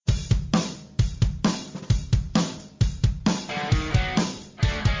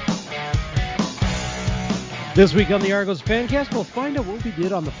This week on the Argos Fancast, we'll find out what we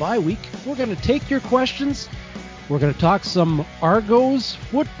did on the bye week. We're going to take your questions. We're going to talk some Argos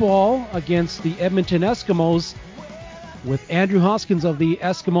football against the Edmonton Eskimos with Andrew Hoskins of the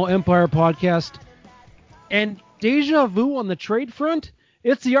Eskimo Empire Podcast. And Deja Vu on the trade front,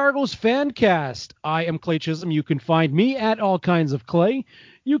 it's the Argos Fancast. I am Clay Chisholm. You can find me at All Kinds of Clay.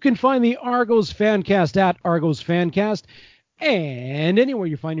 You can find the Argos Fancast at Argos Fancast. And anywhere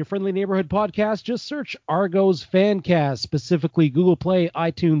you find your friendly neighborhood podcast, just search Argos Fancast, specifically Google Play,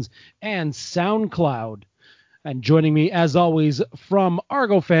 iTunes, and SoundCloud. And joining me, as always, from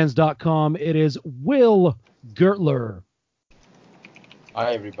ArgoFans.com, it is Will Gertler.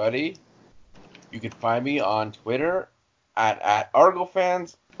 Hi, everybody. You can find me on Twitter at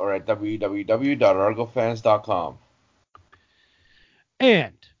ArgoFans or at www.argofans.com.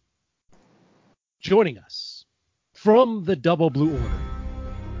 And joining us from the Double Blue Order,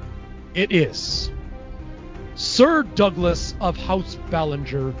 it is Sir Douglas of House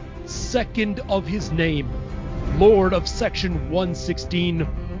Ballinger, second of his name, Lord of Section 116,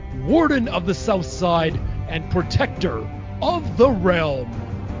 Warden of the South Side, and Protector of the Realm.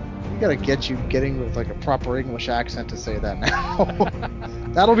 We gotta get you getting with like a proper English accent to say that now.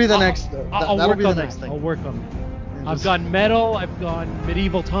 That'll be the next. That'll be the next thing. I'll work on that. I've gone metal. I've gone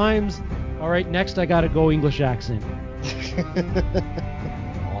medieval times. All right, next I gotta go English accent.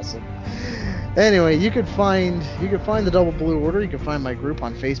 Awesome. Anyway, you can find the Double Blue Order. You can find my group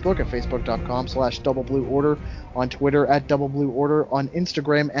on Facebook at facebook.com/Double Blue Order, on Twitter at Double Blue Order, on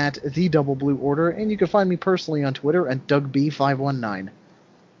Instagram at The Double Blue Order, and you can find me personally on Twitter at DougB519.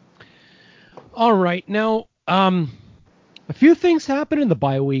 All right, now a few things happened in the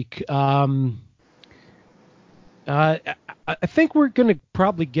bye week. I think we're going to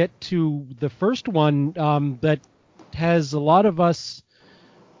probably get to the first one that has a lot of us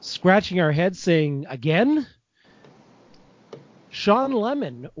scratching our heads saying, again? Shawn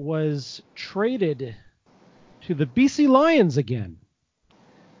Lemon was traded to the BC Lions again.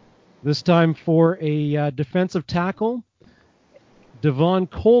 This time for a defensive tackle, Devon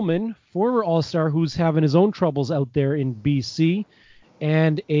Coleman, former All-Star who's having his own troubles out there in BC,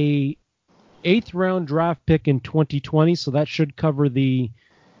 and a 8th round draft pick in 2020, so that should cover the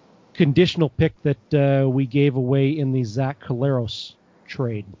conditional pick that we gave away in the Zach Collaros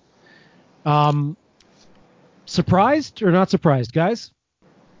trade. Surprised or not surprised, guys?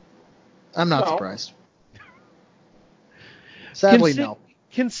 I'm not surprised. Sadly, no.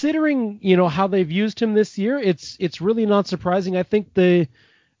 Considering, how they've used him this year, it's really not surprising. I think the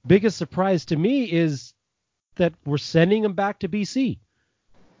biggest surprise to me is that we're sending him back to BC.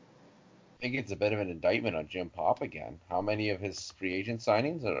 I think it's a bit of an indictment on Jim Pop again. How many of his free agent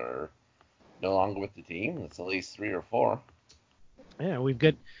signings are no longer with the team? It's at least 3 or 4. Yeah, we've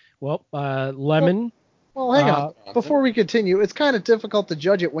got, Lemon. Well, hang on. Before we continue, it's kind of difficult to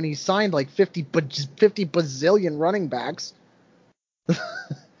judge it when he signed like 50 bazillion running backs.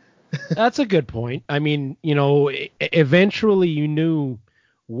 That's a good point. I mean, eventually you knew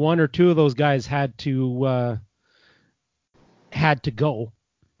one or two of those guys had to go.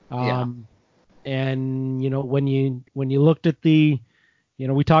 Yeah. And when you looked at the,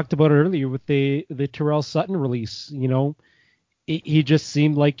 we talked about it earlier with the Terrell Sutton release, he just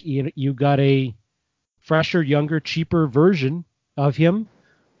seemed like you got a fresher, younger, cheaper version of him,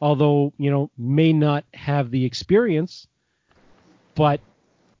 although may not have the experience, but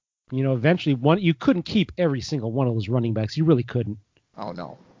eventually you couldn't keep every single one of those running backs. You really couldn't. Oh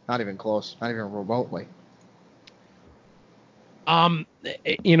no, not even close, not even remotely. And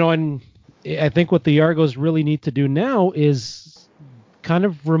I think what the Argos really need to do now is kind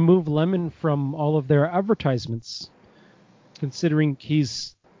of remove Lemon from all of their advertisements, considering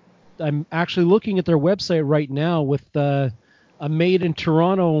I'm actually looking at their website right now with a Made in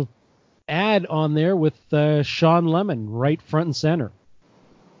Toronto ad on there with Shawn Lemon right front and center.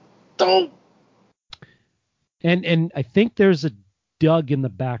 Don't. And I think there's a Doug in the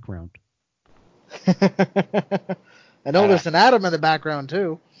background. I know there's an Adam in the background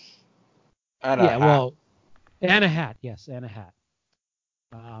too. And a hat. And a hat. Yes, and a hat.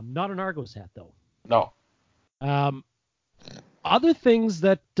 Not an Argos hat though. No. Other things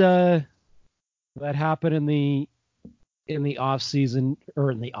that happened in the off season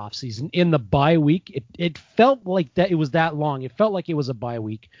in the bye week. It felt like that it was that long. It felt like it was a bye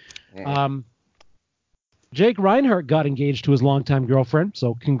week. Yeah. Jake Reinhardt got engaged to his longtime girlfriend,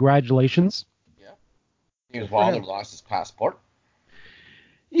 so congratulations. James Wilder lost his passport.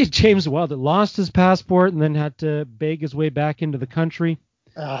 James Wilder lost his passport and then had to beg his way back into the country.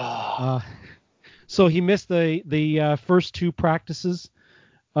 So he missed the first 2 practices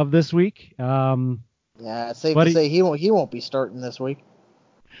of this week. The Yeah, it's safe But to say he won't be starting this week.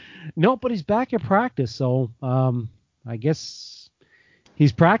 No, but he's back at practice, so I guess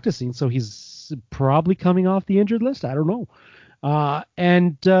he's practicing, so he's probably coming off the injured list. I don't know.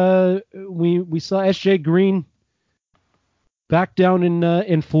 And we saw S.J. Green back down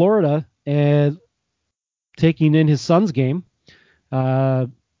in Florida and taking in his son's game.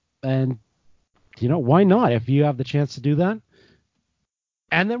 And why not if you have the chance to do that?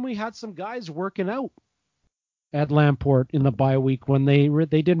 And then we had some guys working out at Lamport in the bye week when they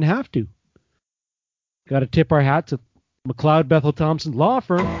didn't have to. Got to tip our hat to McLeod Bethel Thompson Law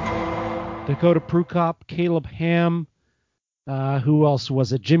Firm, Dakota Prukop, Caleb Ham, who else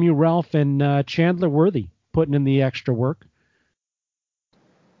was it? Jimmy Ralph and Chandler Worthy putting in the extra work.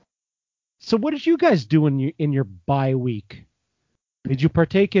 So what did you guys do in your bye week? Did you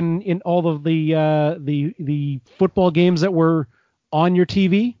partake in all of the football games that were on your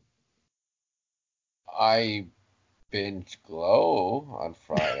TV? I binge Glow on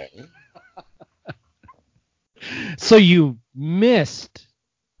Friday. So you missed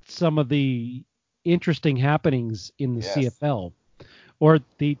some of the interesting happenings in the CFL, or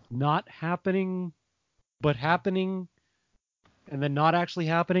the not happening, but happening, and then not actually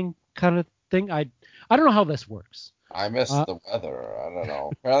happening kind of thing. I don't know how this works. I missed the weather. I don't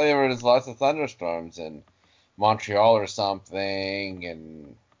know. Apparently there was lots of thunderstorms in Montreal or something,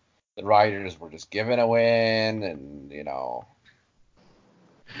 and the Riders were just given a win, and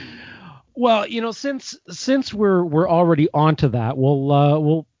Well, since we're already onto that,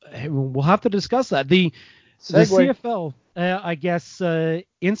 we'll have to discuss that. The CFL, I guess,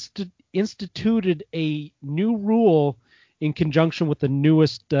 instituted a new rule in conjunction with the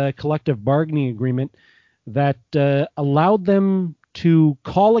newest collective bargaining agreement that allowed them to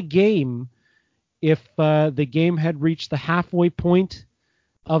call a game if the game had reached the halfway point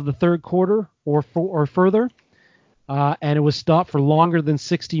of the third quarter or further. And it was stopped for longer than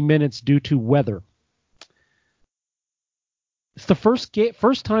 60 minutes due to weather. It's the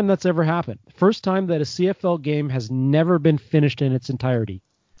first time that's ever happened. First time that a CFL game has never been finished in its entirety.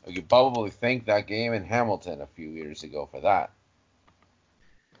 You could probably thank that game in Hamilton a few years ago for that.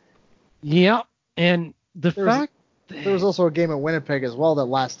 Yeah, and there was also a game in Winnipeg as well that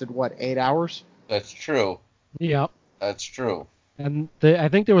lasted 8 hours? That's true. Yeah, that's true. And I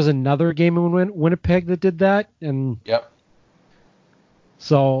think there was another game in Winnipeg that did that. And yep.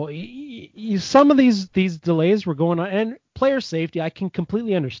 So some of these delays were going on, and player safety, I can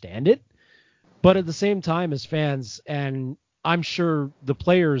completely understand it. But at the same time, as fans, and I'm sure the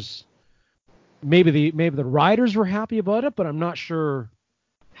players, maybe the riders were happy about it, but I'm not sure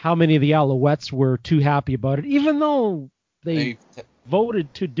how many of the Alouettes were too happy about it, even though they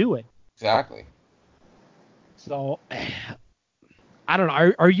voted to do it. Exactly. So I don't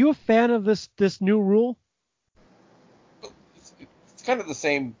know. Are you a fan of this new rule? It's kind of the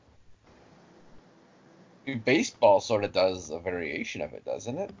same. Baseball sort of does a variation of it,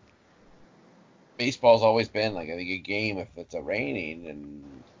 doesn't it? Baseball's always been I think a game if it's a raining, and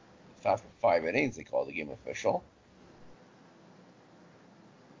it's after 5 innings they call the game official.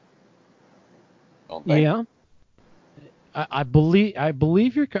 Don't they? Yeah. I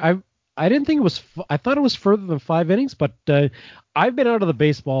believe you're. I didn't think it was. I thought it was further than 5 innings, but I've been out of the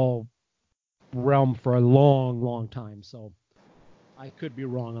baseball realm for a long, long time, so I could be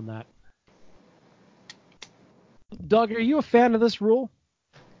wrong on that. Doug, are you a fan of this rule?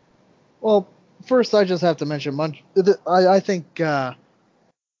 Well, first I just have to mention I think I'm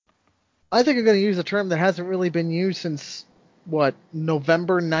going to use a term that hasn't really been used since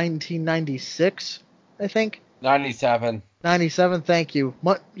November 1996, I think. 97. 97, thank you.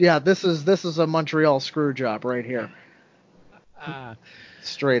 Yeah, this is a Montreal screw job right here.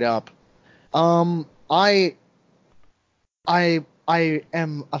 Straight up. I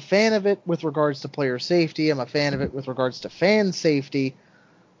am a fan of it with regards to player safety. I'm a fan of it with regards to fan safety.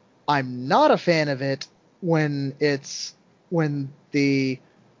 I'm not a fan of it when the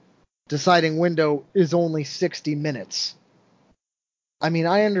deciding window is only 60 minutes. I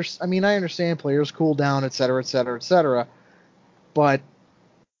understand players cool down, et cetera, et cetera, et cetera. But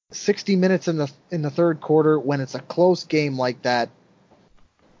 60 minutes in the third quarter when it's a close game like that,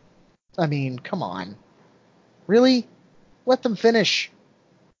 come on. Really? Let them finish.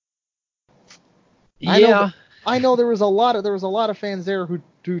 Yeah. I know there was a lot of fans there who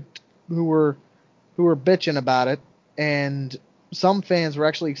were bitching about it, and some fans were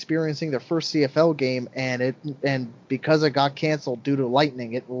actually experiencing their first CFL game, and because it got canceled due to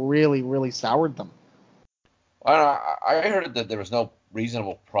lightning, it really, really soured them. I heard that there was no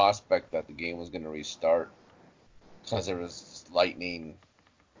reasonable prospect that the game was going to restart because there was lightning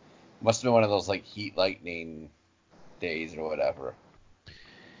Must have been one of those like heat lightning days or whatever.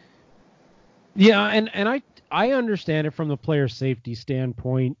 Yeah, and I understand it from the player safety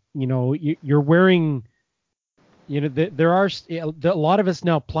standpoint. You know, you're wearing, you know, there are a lot of it's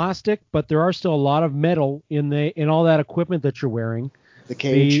now plastic, but there are still a lot of metal in all that equipment that you're wearing. The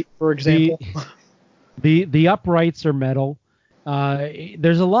cage, for example. The uprights are metal.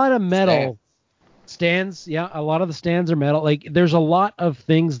 There's a lot of metal stands. Yeah, a lot of the stands are metal. Like there's a lot of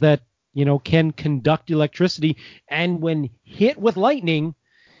things that, you know, can conduct electricity, and when hit with lightning,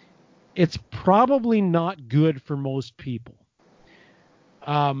 it's probably not good for most people.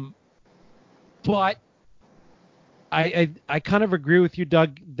 But I kind of agree with you,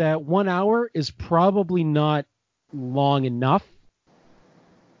 Doug, that 1 hour is probably not long enough.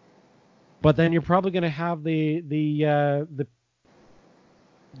 But then you're probably going to have the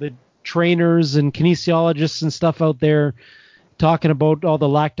trainers and kinesiologists and stuff out there talking about all the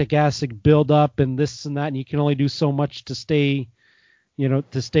lactic acid buildup and this and that, and you can only do so much to stay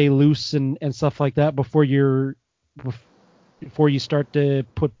loose and stuff like that before you start to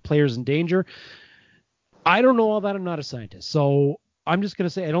put players in danger. I don't know all that. I'm not a scientist, so I'm just going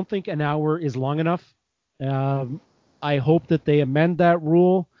to say I don't think an hour is long enough. I hope that they amend that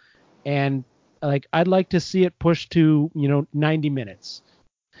rule, and I'd like to see it pushed to 90 minutes,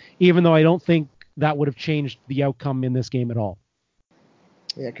 even though I don't think that would have changed the outcome in this game at all.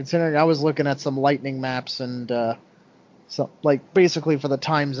 Yeah, considering I was looking at some lightning maps and basically for the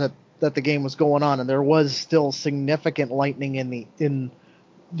times that the game was going on, and there was still significant lightning in the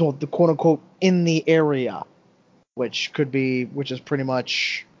quote unquote in the area, which is pretty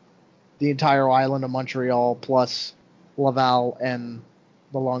much the entire island of Montreal plus Laval and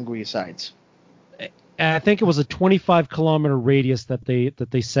the Longueuil sides. I think it was a 25-kilometer radius that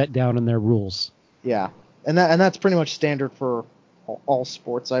they set down in their rules. Yeah, and that's pretty much standard for all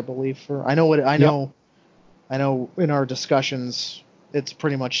sports, I believe. I know in our discussions, it's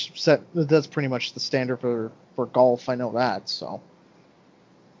pretty much set. That's pretty much the standard for golf. I know that. So,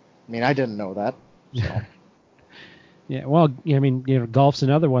 I mean, I didn't know that. So. Yeah, well, I mean, golf's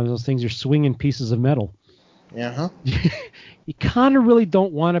another one of those things. You're swinging pieces of metal. Yeah. Huh? You kind of really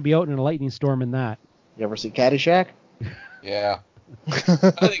don't want to be out in a lightning storm in that. You ever see Caddyshack? Yeah.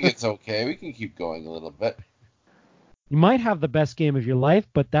 I think it's okay. We can keep going a little bit. You might have the best game of your life,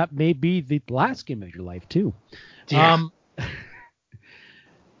 but that may be the last game of your life too. Yeah.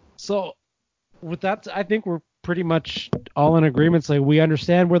 So with that, I think we're pretty much all in agreement. Like, we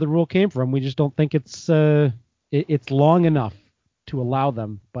understand where the rule came from. We just don't think it's long enough to allow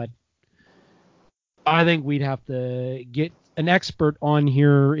them. But I think we'd have to get an expert on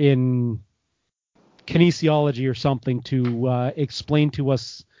here in kinesiology or something to explain to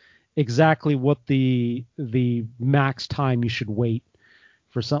us exactly what the max time you should wait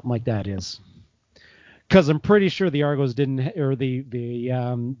for something like that is. Because I'm pretty sure the Argos didn't, or the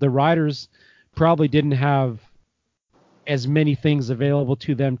Riders probably didn't have as many things available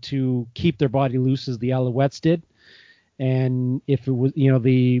to them to keep their body loose as the Alouettes did. And if it was,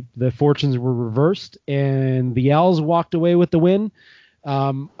 the fortunes were reversed and the Owls walked away with the win,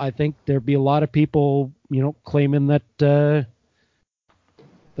 I think there'd be a lot of people, claiming that the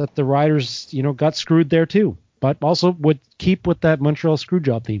Riders, got screwed there too, but also would keep with that Montreal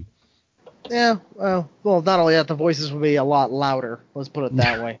Screwjob theme. Yeah, well, not only that, the voices would be a lot louder. Let's put it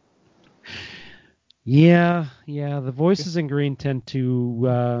that way. Yeah, the voices in green tend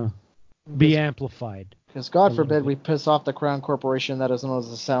to be amplified. Because God forbid we piss off the Crown Corporation that is known as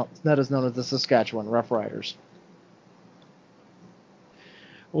the Saskatchewan Roughriders.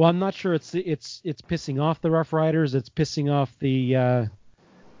 Well, I'm not sure it's pissing off the Roughriders. It's pissing off the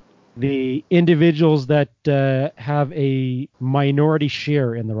individuals that have a minority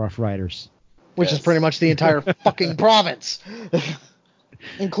share in the Roughriders. Which is pretty much the entire fucking province.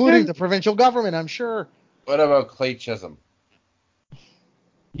 Including the provincial government, I'm sure. What about Clay Chisholm?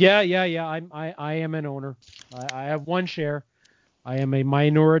 Yeah. I am an owner. I have one share. I am a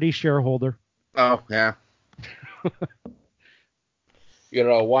minority shareholder. Oh, yeah. You're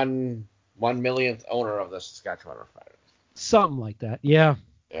a 1/1,000,000th owner of the Saskatchewan Roughriders. Something like that. Yeah.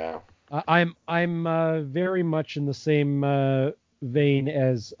 Yeah. I'm very much in the same vein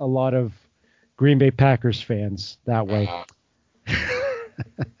as a lot of Green Bay Packers fans that way.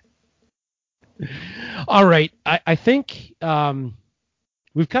 All right. I think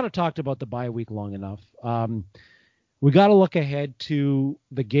we've kind of talked about the bye week long enough. We got to look ahead to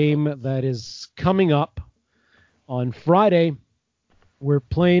the game that is coming up on Friday. We're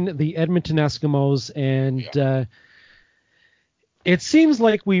playing the Edmonton Eskimos, and It seems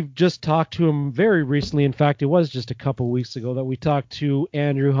like we've just talked to him very recently. In fact, it was just a couple weeks ago that we talked to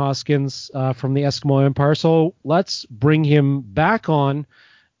Andrew Hoskins from the Eskimo Empire. So let's bring him back on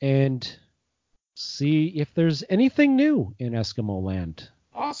and see if there's anything new in Eskimo land.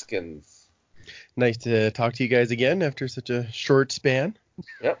 Hoskins. Nice to talk to you guys again after such a short span.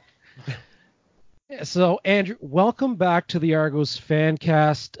 Yep. So, Andrew, welcome back to the Argos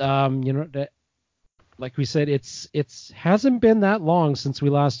Fancast. Like we said, it's hasn't been that long since we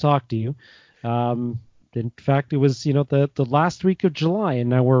last talked to you. In fact, it was the last week of July, and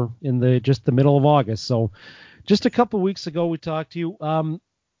now we're in the middle of August. So, just a couple weeks ago, we talked to you.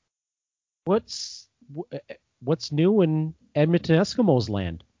 What's new in Edmonton Eskimos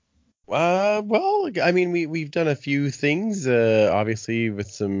land? Well, I mean, we've done a few things, obviously with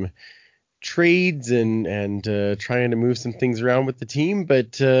some trades and trying to move some things around with the team.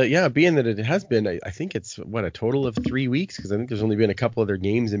 But being that it has been, I think it's a total of 3 weeks, because I think there's only been a couple other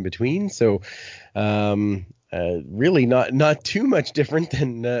games in between. So really not too much different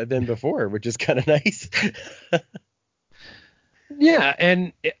than before, which is kind of nice. Yeah,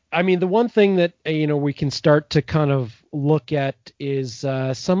 and I mean the one thing that we can start to kind of look at is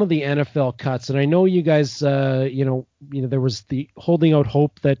some of the NFL cuts, and I know you guys, there was the holding out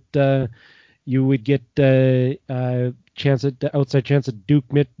hope that you would get outside chance of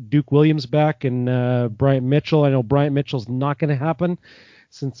Duke Williams back and Bryant Mitchell. I know Bryant Mitchell's not going to happen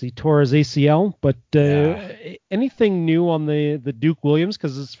since he tore his ACL, but anything new on the Duke Williams?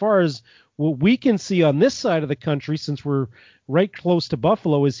 Because as far as what we can see on this side of the country, since we're right close to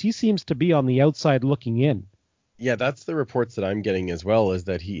Buffalo, is he seems to be on the outside looking in. Yeah, that's the reports that I'm getting as well, is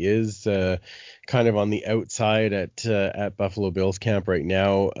that he is kind of on the outside at Buffalo Bills camp right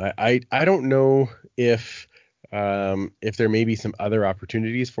now. I don't know if there may be some other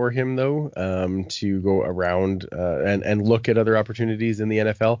opportunities for him, though, to go around and look at other opportunities in the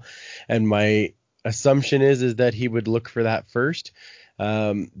NFL. And my assumption is that he would look for that first.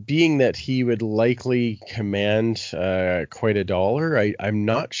 Being that he would likely command quite a dollar, I'm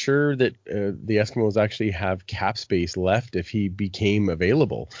not sure that the Eskimos actually have cap space left if he became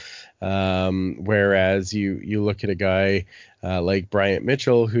available. Whereas you look at a guy like Bryant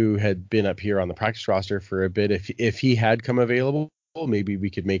Mitchell, who had been up here on the practice roster for a bit, if he had come available, maybe we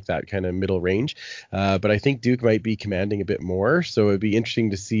could make that kind of middle range. But I think Duke might be commanding a bit more, so it'd be interesting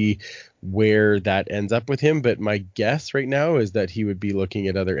to see where that ends up with him. But my guess right now is that he would be looking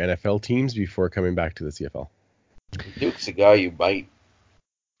at other NFL teams before coming back to the CFL. Duke's a guy you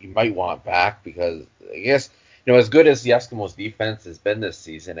might want back, because I guess, as good as the Eskimos defense has been this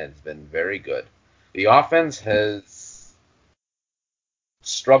season, and it's been very good, the offense has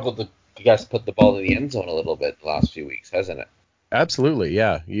struggled to, I guess, put the ball in the end zone a little bit the last few weeks, hasn't it? Absolutely,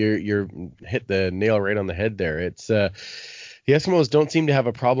 yeah. You're hit the nail right on the head there. It's the Eskimos don't seem to have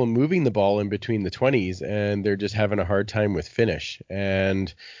a problem moving the ball in between the 20s, and they're just having a hard time with finish.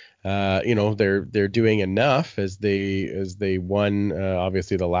 And they're doing enough as they won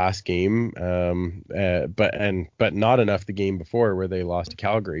obviously the last game, but not enough the game before where they lost to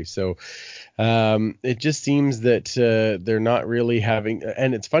Calgary. So it just seems that they're not really having.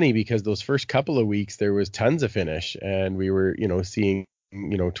 And it's funny because those first couple of weeks there was tons of finish, and we were seeing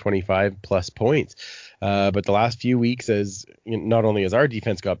 25 plus points. But the last few weeks, as not only has our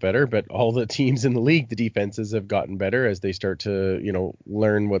defense got better, but all the teams in the league, the defenses have gotten better as they start to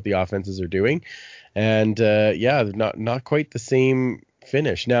learn what the offenses are doing. And not quite the same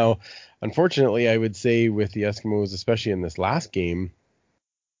finish. Now, unfortunately, I would say with the Eskimos, especially in this last game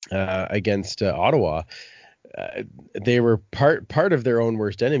against Ottawa, they were part of their own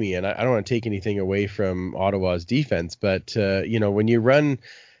worst enemy. And I don't want to take anything away from Ottawa's defense, but when you run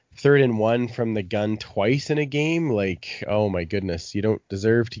 3rd and 1 from the gun twice in a game, like, oh my goodness, you don't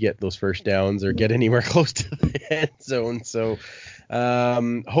deserve to get those first downs or get anywhere close to the end zone. So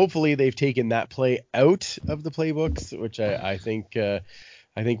hopefully they've taken that play out of the playbooks, which I think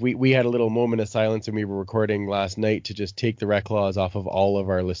we had a little moment of silence when we were recording last night to just take the rec laws off of all of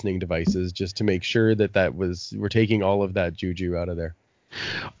our listening devices, just to make sure that we're taking all of that juju out of there.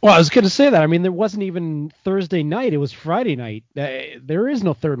 Well, I was going to say that. I mean, there wasn't even Thursday night. It was Friday night. There is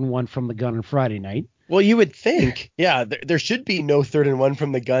no 3rd and 1 from the gun on Friday night. Well, you would think, yeah, there should be no 3rd and 1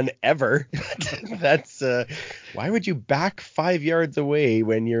 from the gun ever. That's why would you back 5 yards away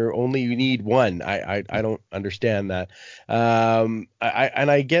when you need one? I don't understand that.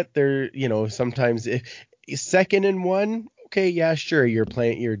 I get there, sometimes if 2nd and 1. Okay, yeah, sure.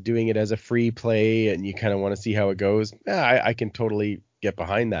 You're doing it as a free play, and you kind of want to see how it goes. I can totally get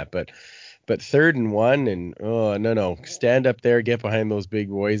behind that, but 3rd and 1, and no, stand up there, get behind those big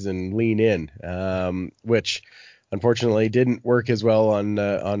boys, and lean in. Which unfortunately didn't work as well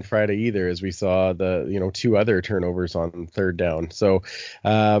on Friday either, as we saw the 2 other turnovers on third down. So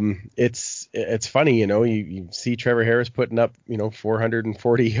it's funny, you see Trevor Harris putting up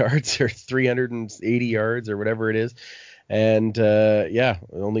 440 yards or 380 yards or whatever it is, and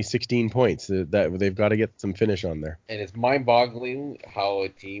only 16 points. That they've got to get some finish on there. And it's mind-boggling how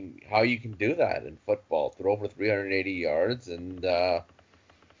you can do that in football, throw over 380 yards and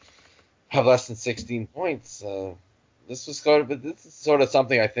have less than 16 points. This is sort of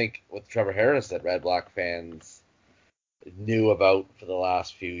something I think with Trevor Harris that Red Black fans knew about for the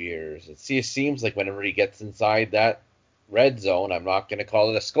last few years. It seems like whenever he gets inside that red zone, I'm not going to call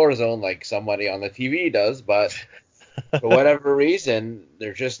it a score zone like somebody on the TV does, but for whatever reason,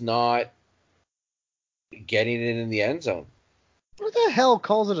 they're just not getting it in the end zone. What the hell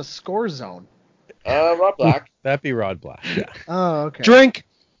calls it a score zone? Rod Black. That'd be Rod Black. Yeah. Oh, okay. Drink.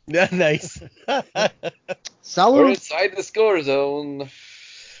 Yeah, nice. Salud. We're inside the score zone.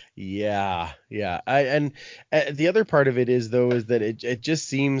 Yeah. The other part of it is that it just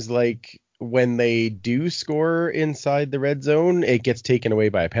seems like when they do score inside the red zone, it gets taken away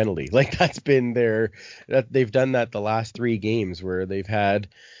by a penalty. Like they've done that the last 3 games where they've had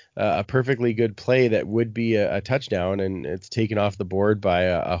a perfectly good play that would be a touchdown, and it's taken off the board by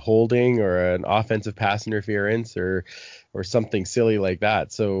a holding or an offensive pass interference or something silly like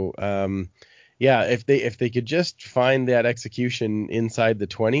that. So if they could just find that execution inside the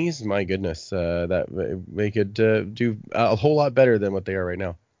 20s, my goodness, that they could do a whole lot better than what they are right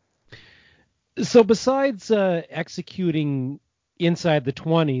now. So besides executing inside the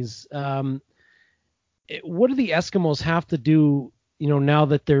 20s, what do the Eskimos have to do, now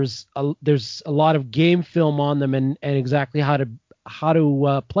that there's a lot of game film on them and exactly how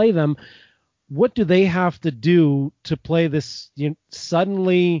to play them? What do they have to do to play this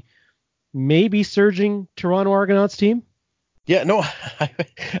suddenly maybe surging Toronto Argonauts team? Yeah, no,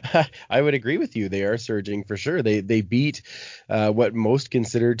 I would agree with you. They are surging for sure. They beat what most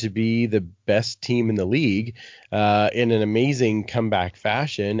consider to be the best team in the league in an amazing comeback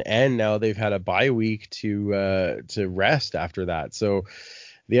fashion, and now they've had a bye week to rest after that. So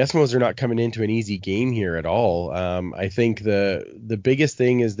the Eskimos are not coming into an easy game here at all. I think the biggest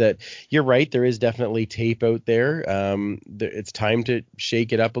thing is that you're right. There is definitely tape out there. It's time to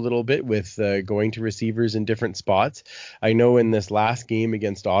shake it up a little bit with going to receivers in different spots. I know in this last game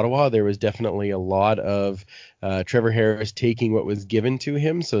against Ottawa, there was definitely a lot of Trevor Harris taking what was given to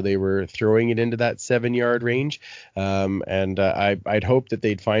him. So they were throwing it into that 7-yard range. I'd hope that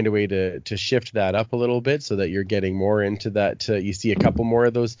they'd find a way to shift that up a little bit so that you're getting more into that. You see a couple more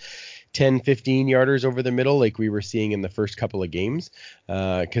of those 10-15 yarders over the middle like we were seeing in the first couple of games,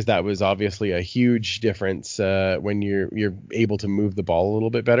 because that was obviously a huge difference when you're able to move the ball a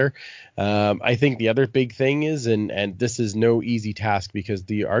little bit better. I think the other big thing is, and this is no easy task because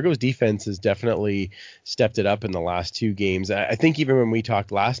the Argos defense has definitely stepped it up in the last 2 games. I think even when we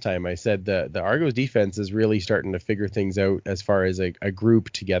talked last time, I said the Argos defense is really starting to figure things out as far as a group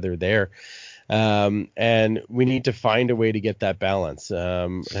together there. And we need to find a way to get that balance,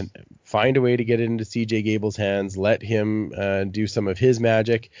 and find a way to get it into CJ Gable's hands, let him do some of his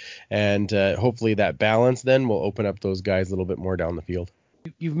magic, and hopefully that balance then will open up those guys a little bit more down the field.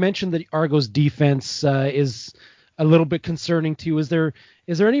 You've mentioned that Argos defense is a little bit concerning to you. Is there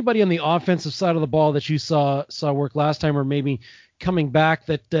anybody on the offensive side of the ball that you saw work last time, or maybe coming back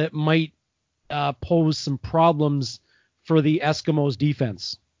that might pose some problems for the Eskimos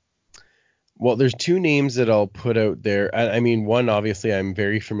defense? Well, there's 2 names that I'll put out there. I mean, one, obviously, I'm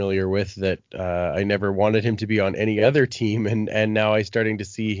very familiar with that. I never wanted him to be on any other team, and now I'm starting to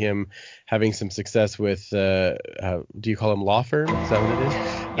see him having some success with, do you call him law firm? Is that what it is?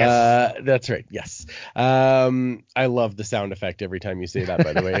 Yes. That's right. Yes. I love the sound effect every time you say that,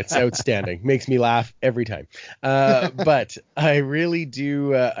 by the way. It's outstanding. Makes me laugh every time. But I really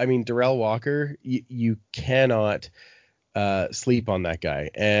do. I mean, Darrell Walker, you cannot sleep on that guy,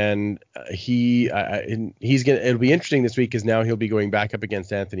 and he's gonna. It'll be interesting this week because now he'll be going back up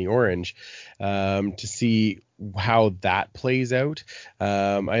against Anthony Orange to see how that plays out.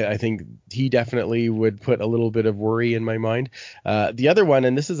 I think he definitely would put a little bit of worry in my mind. The other one,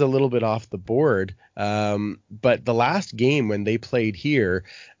 and this is a little bit off the board, but the last game when they played here,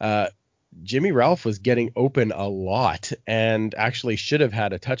 Jimmy Ralph was getting open a lot and actually should have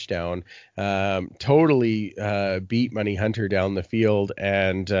had a touchdown. Totally beat Money Hunter down the field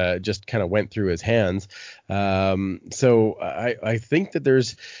and just kind of went through his hands. So I think that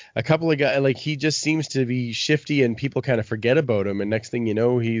there's a couple of guys, like he just seems to be shifty and people kind of forget about him. And next thing you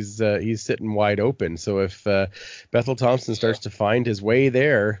know, he's sitting wide open. So if Bethel Thompson starts to find his way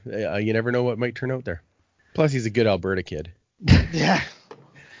there, you never know what might turn out there. Plus, he's a good Alberta kid. Yeah.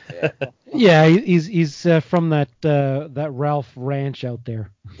 Yeah. Yeah, he's from that Ralph Ranch out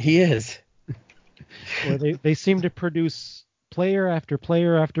there, He is. where they seem to produce player after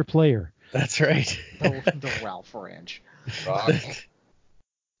player after player. That's right. The Ralph Ranch. Rock.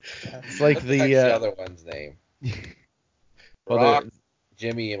 It's like What the heck's the other one's name? Well, Rock,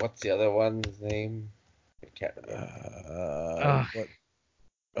 Jimmy, and what's the other one's name? I can't remember. what?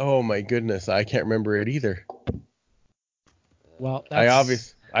 Oh my goodness, I can't remember it either. Well, I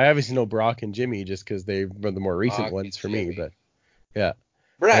that's, obviously know Brock and Jimmy just because they were the more recent Brock ones for and me, Jimmy. but yeah.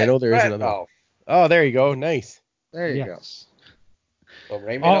 Brett, I know there is another one. Ralph Oh, there you go. Nice. There you yes. from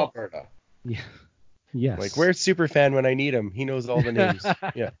Raymond, Alberta. Yeah. Yes. Like, where's Superfan when I need him? He knows all the names.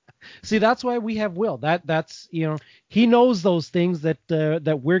 Yeah. See, that's why we have Will. That's he knows those things that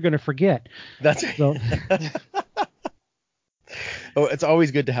we're going to forget. That's right. So Oh, it's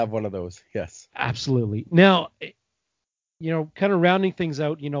always good to have one of those. Yes. absolutely. Now, kind of rounding things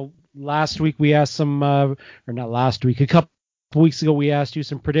out, last week we asked some, or not last week, a couple weeks ago we asked you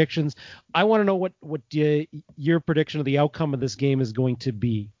some predictions. I want to know what your prediction of the outcome of this game is going to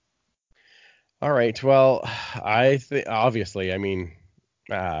be. All right. Well, I think obviously, I mean,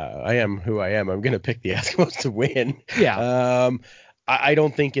 I am who I am. I'm going to pick the Eskimos to win. Yeah. I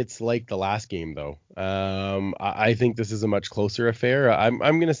don't think it's like the last game, though. I think this is a much closer affair. I'm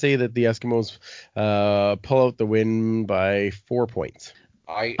going to say that the Eskimos pull out the win by 4 points.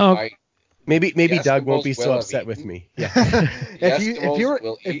 Maybe Doug won't be so upset with me. Yeah.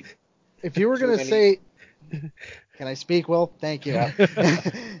 If you were going to say, can I speak, Will? Thank you. Yeah.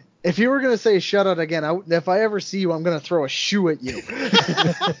 If you were going to say shutout again, if I ever see you, I'm going to throw a shoe at you.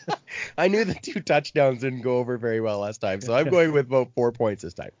 I knew the 2 touchdowns didn't go over very well last time, so I'm going with about 4 points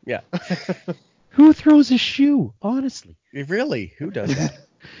this time. Yeah. Who throws a shoe? Honestly. Really? Who does that?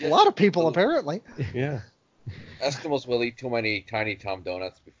 A lot of people, apparently. Yeah. Eskimos will eat too many Tiny Tom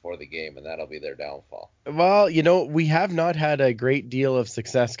donuts before the game, and that'll be their downfall. Well, we have not had a great deal of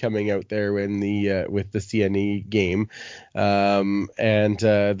success coming out there in the with the CNE game, and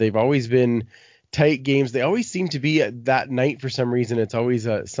they've always been tight games. They always seem to be that night for some reason. It's always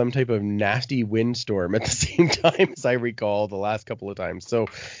some type of nasty windstorm at the same time, as I recall the last couple of times. So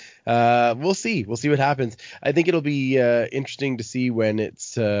we'll see. We'll see what happens. I think it'll be interesting to see when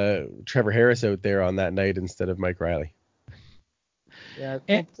it's Trevor Harris out there on that night instead of Mike Riley. Yeah.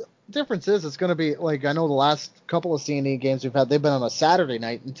 The difference is it's going to be like, I know the last couple of CNE games we've had, they've been on a Saturday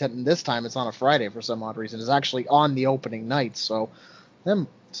night, and this time it's on a Friday for some odd reason. It's actually on the opening night, so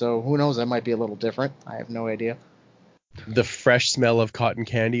who knows? That might be a little different. I have no idea. The fresh smell of cotton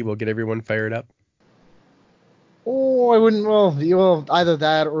candy will get everyone fired up. Oh, I wouldn't. Well, either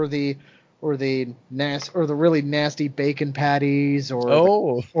that or the really nasty bacon patties,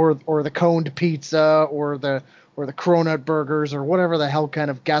 or the coned pizza, or the cronut burgers, or whatever the hell kind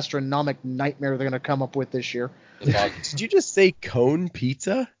of gastronomic nightmare they're going to come up with this year. Did you just say cone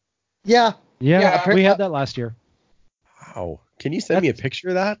pizza? Yeah. Yeah, we had that last year. Wow. Can you send me a picture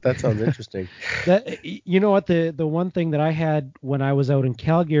of that? That sounds interesting. You know what? The one thing that I had when I was out in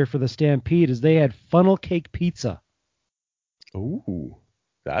Calgary for the Stampede is they had funnel cake pizza. Ooh,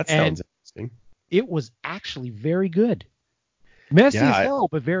 that sounds interesting. It was actually very good. Messy as hell,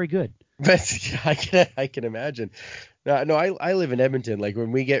 but very good. I can imagine. No, I live in Edmonton. Like,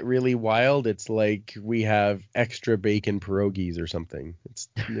 when we get really wild, it's like we have extra bacon pierogies or something. It's,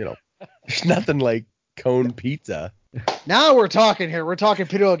 there's nothing like cone pizza. Now we're talking here. We're talking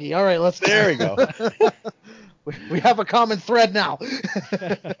pierogi. All right, let's. There we go. We have a common thread now.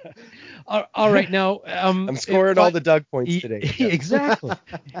 All right, now I'm scoring all the Doug points today. Exactly.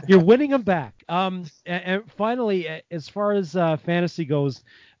 You're winning them back. And finally, as far as fantasy goes,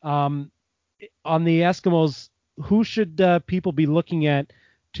 on the Eskimos, who should people be looking at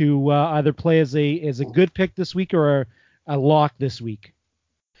to either play as a good pick this week or a lock this week?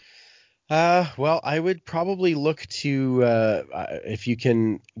 Well, I would probably look to, if you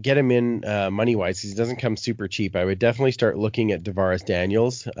can get him in money-wise, because he doesn't come super cheap, I would definitely start looking at Davaris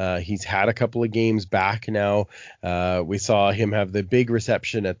Daniels. He's had a couple of games back now. We saw him have the big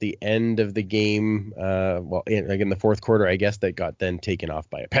reception at the end of the game, in the fourth quarter, I guess, that got then taken off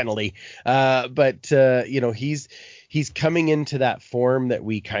by a penalty. But he's coming into that form that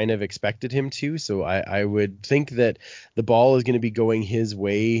we kind of expected him to. So I would think that the ball is going to be going his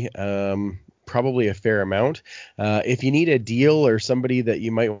way, probably a fair amount. If you need a deal or somebody that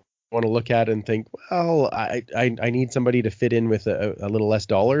you might want to look at and think, well, I need somebody to fit in with a little less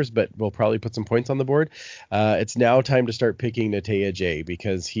dollars, but we'll probably put some points on the board. It's now time to start picking Natea J,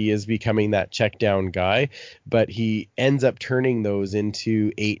 because he is becoming that check down guy, but he ends up turning those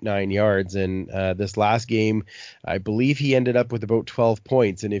into 8-9 yards. And this last game, I believe he ended up with about 12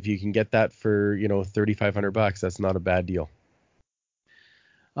 points. And if you can get that for, $3,500, that's not a bad deal.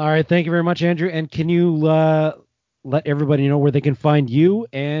 All right. Thank you very much, Andrew. And can you let everybody know where they can find you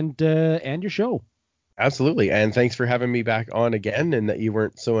and your show? Absolutely. And thanks for having me back on again, and that you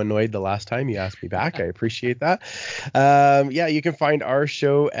weren't so annoyed the last time you asked me back. I appreciate that. You can find our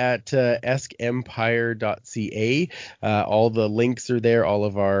show at eskempire.ca. All the links are there. All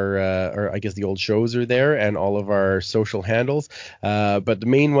of our, or I guess the old shows are there, and all of our social handles. But the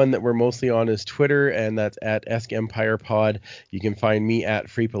main one that we're mostly on is Twitter, and that's at Esk Empire Pod. You can find me at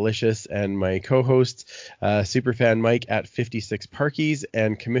Freepalicious, and my co-hosts, Superfan Mike at 56 Parkies,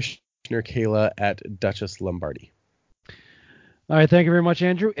 and Commissioner Kayla at Duchess Lombardi. All right, thank you very much,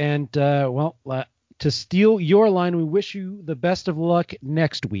 Andrew. And to steal your line, we wish you the best of luck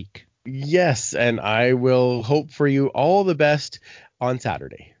next week. Yes, and I will hope for you all the best on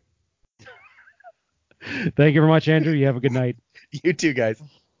Saturday. Thank you very much, Andrew. You have a good night. You too, guys.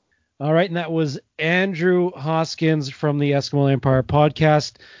 All right, and that was Andrew Hoskins from the Eskimo Empire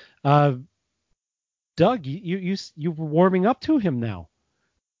podcast. Doug, you're warming up to him now.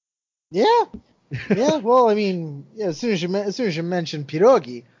 Yeah. Well, I mean, as soon as you mention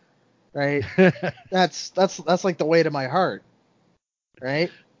pierogi, right? that's like the way to my heart,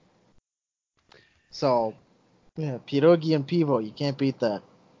 right? So, yeah, pierogi and pivo, you can't beat that.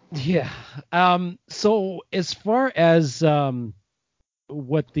 Yeah. So as far as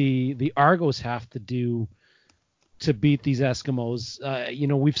what the Argos have to do to beat these Eskimos,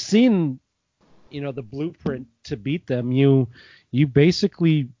 we've seen, the blueprint to beat them. You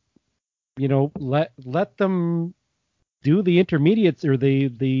basically, let them do the intermediates or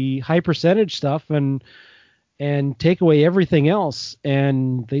the high percentage stuff and take away everything else.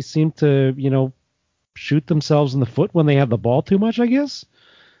 And they seem to, shoot themselves in the foot when they have the ball too much, I guess.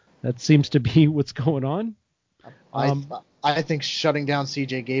 That seems to be what's going on. I think shutting down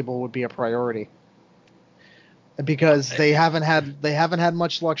CJ Gable would be a priority, because they haven't had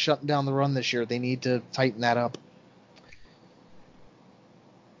much luck shutting down the run this year. They need to tighten that up.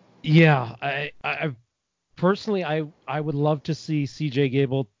 Yeah, I personally, I would love to see CJ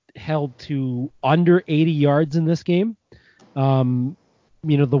Gable held to under 80 yards in this game. The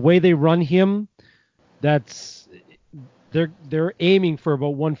way they run him, they're aiming for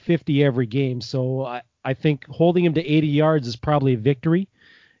about 150 every game. So I think holding him to 80 yards is probably a victory.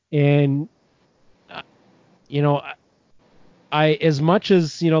 And I as much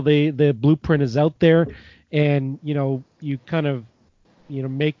as the blueprint is out there, and you kind of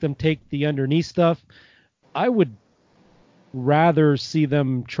make them take the underneath stuff, I would rather see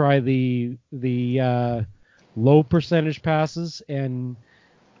them try the low percentage passes and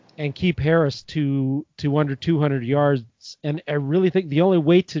keep Harris to under 200 yards. And I really think the only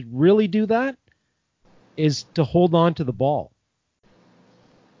way to really do that is to hold on to the ball.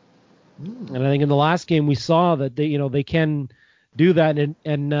 And I think in the last game we saw that they can do that.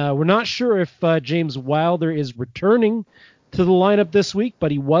 And we're not sure if James Wilder is returning to the lineup this week,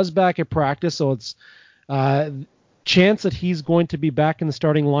 but he was back at practice, so it's chance that he's going to be back in the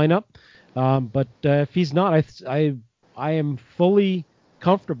starting lineup. But if he's not, I am fully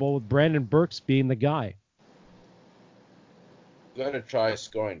comfortable with Brandon Burks being the guy. Got to try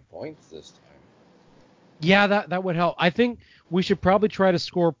scoring points this time. Yeah, that would help. I think we should probably try to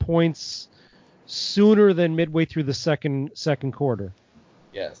score points sooner than midway through the second quarter.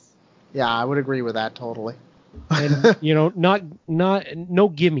 Yes. Yeah, I would agree with that totally. And not no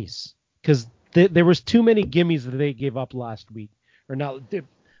gimmies, because there was too many gimmies that they gave up last week, or not the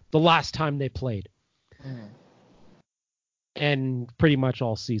last time they played, and pretty much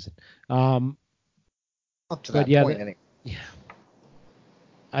all season. Up to that point, anyway. Yeah.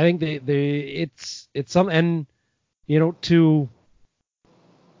 I think it's something, and to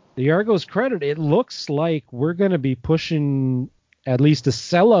the Argos' credit, it looks like we're going to be pushing at least a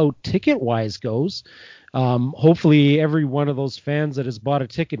sellout ticket-wise goes. Hopefully every one of those fans that has bought a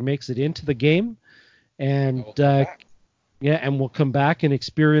ticket makes it into the game, and and we'll come back and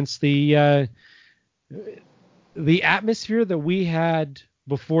experience the atmosphere that we had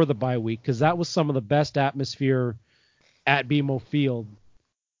before the bye week, because that was some of the best atmosphere at BMO Field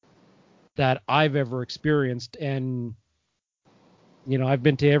that I've ever experienced. And I've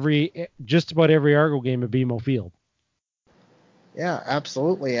been to just about every Argo game at BMO Field. Yeah,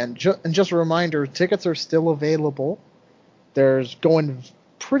 absolutely. And just a reminder, tickets are still available. There's going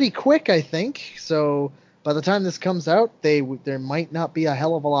pretty quick, I think. So by the time this comes out, there might not be a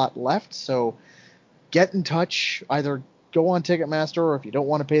hell of a lot left. So get in touch. Either go on Ticketmaster, or if you don't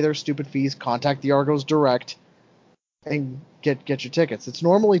want to pay their stupid fees, contact the Argos direct and get your tickets. It's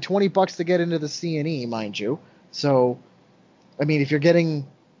normally $20 to get into the CNE, mind you. So, I mean, if you're getting,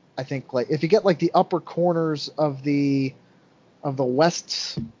 I think if you get the upper corners of the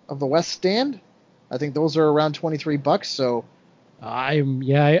west stand, I think those are around $23. So,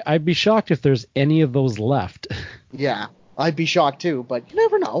 I'd be shocked if there's any of those left. Yeah, I'd be shocked too, but you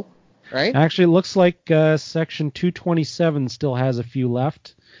never know, right? Actually, it looks like section 227 still has a few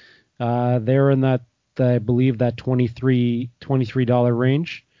left. They're in that, I believe, that $23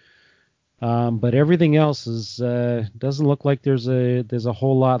 range. But everything else doesn't look like there's a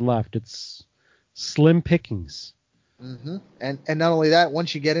whole lot left. It's slim pickings. Mm-hmm. And not only that,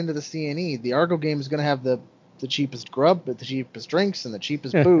 once you get into the CNE, the Argo game is going to have the cheapest grub, but the cheapest drinks and the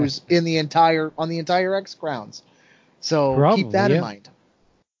cheapest booze on the entire X grounds. So Probably, keep that in mind.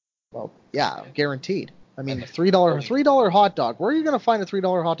 Well, yeah, guaranteed. I mean, $3 hot dog. Where are you going to find a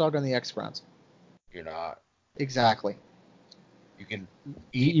 $3 hot dog on the X grounds? You're not. Exactly. You can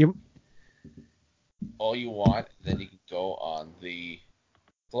eat all you want, then you can go on the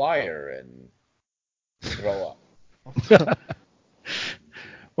flyer and throw up.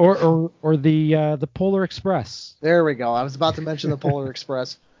 or the Polar Express. There we go. I was about to mention the Polar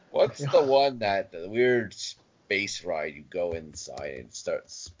Express. What's the one the weird space ride you go inside and start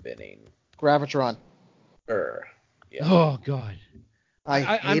spinning? Gravitron. Yeah. Oh God.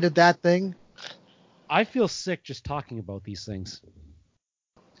 I hated that thing. I feel sick just talking about these things.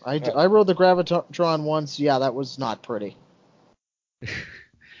 I rode the Gravitron once. Yeah, that was not pretty.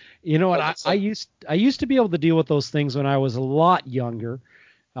 You know what? I used to be able to deal with those things when I was a lot younger,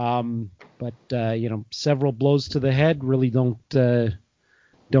 but several blows to the head really don't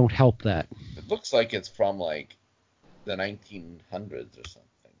help that. It looks like it's from the 1900s or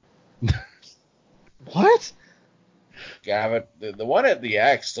something. What? Gavin, the one at the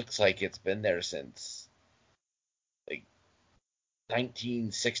X looks like it's been there since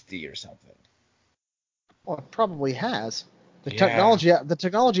 1960 or something. Well, it probably has. The technology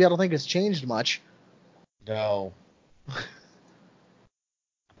I don't think has changed much. No.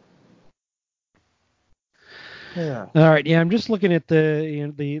 Yeah. All right. Yeah, I'm just looking at the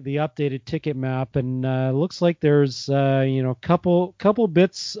updated ticket map, and looks like there's couple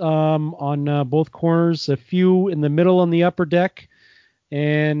bits on both corners, a few in the middle on the upper deck,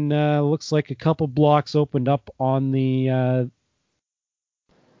 and looks like a couple blocks opened up on the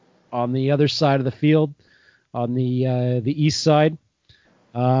other side of the field, on the east side,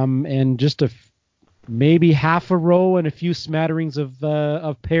 and just maybe half a row and a few smatterings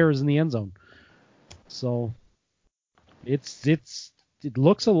of pairs in the end zone. So it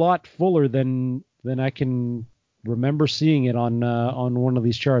looks a lot fuller than I can remember seeing it on one of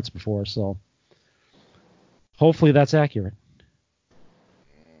these charts before. So hopefully that's accurate.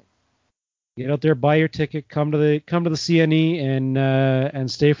 Get out there, buy your ticket, come to the CNE, and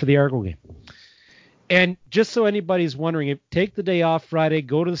stay for the Argo game. And just so anybody's wondering, take the day off Friday,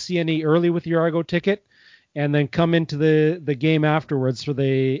 go to the CNE early with your Argo ticket, and then come into the game afterwards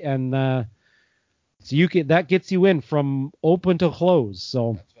so you can, that gets you in from open to close.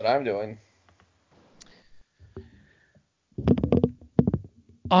 So that's what I'm doing.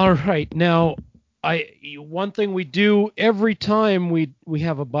 All right, now one thing we do every time we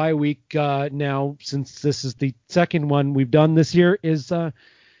have a bye week now, since this is the second one we've done this year, is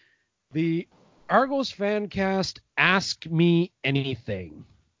the Argos Fancast Ask Me Anything.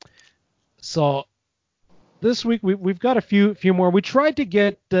 So this week we've got a few more. We tried to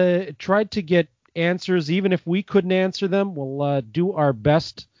get answers, even if we couldn't answer them. We'll do our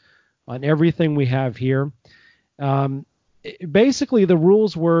best on everything we have here. Basically, the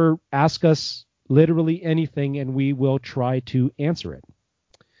rules were ask us literally anything, and we will try to answer it.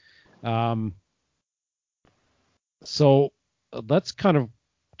 So let's kind of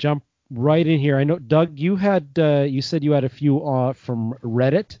jump right in here. I know, Doug, you said you had a few from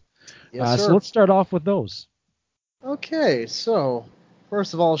Reddit. Yes, sir. So let's start off with those. Okay, so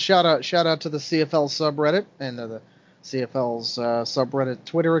first of all, shout out to the CFL subreddit and the CFL's subreddit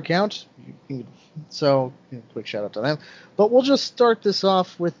Twitter account. So quick shout out to them. But we'll just start this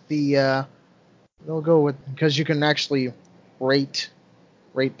off with we'll go with, because you can actually rate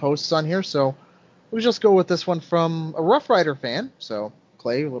posts on here. So we'll just go with this one from a Rough Rider fan. So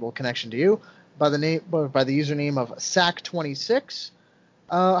Clay, a little connection to you by the username of Sack26.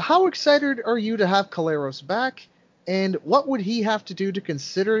 How excited are you to have Caleros back, and what would he have to do to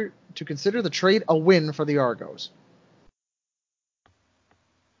consider the trade a win for the Argos?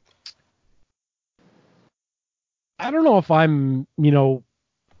 I don't know if I'm,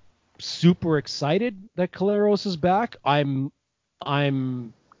 super excited that Caleros is back. I'm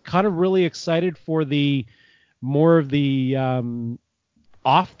kind of really excited for the more of the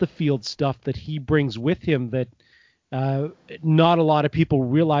off the field stuff that he brings with him that not a lot of people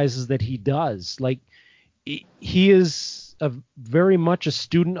realizes that he does. Like he is very much a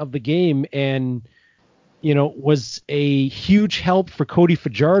student of the game, and was a huge help for Cody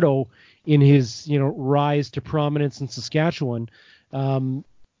Fajardo in his rise to prominence in Saskatchewan,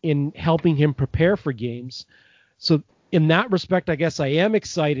 in helping him prepare for games. So in that respect, I guess I am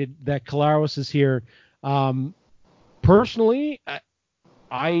excited that Caleros is here. Personally,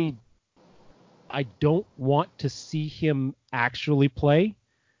 I don't want to see him actually play,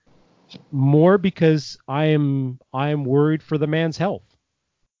 more because I am worried for the man's health.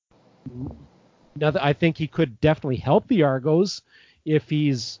 Now, I think he could definitely help the Argos if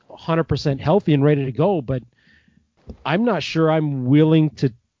he's 100% healthy and ready to go, but I'm not sure I'm willing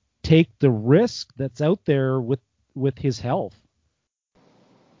to take the risk that's out there with his health.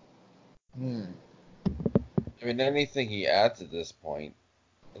 I mean, anything he adds at this point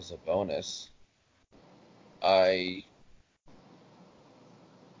is a bonus. I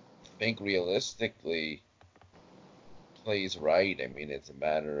think realistically, plays right. I mean, it's a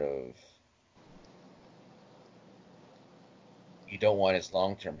matter of you don't want his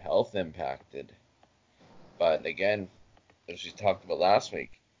long-term health impacted. But again, as we talked about last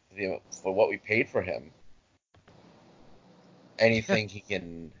week, for what we paid for him, anything he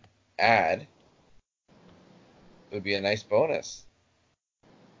can add would be a nice bonus.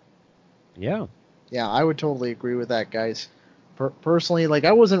 Yeah. Yeah, I would totally agree with that, guys. Personally, like,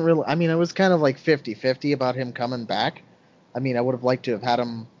 I wasn't really... I mean, I was kind of like 50-50 about him coming back. I mean, I would have liked to have had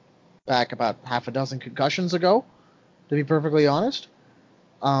him back about half a dozen concussions ago, to be perfectly honest.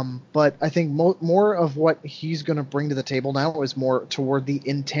 But I think more of what he's going to bring to the table now is more toward the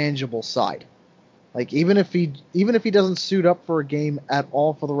intangible side. Like, even if he doesn't suit up for a game at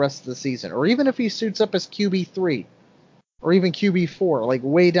all for the rest of the season, or even if he suits up as QB3, or even QB4, like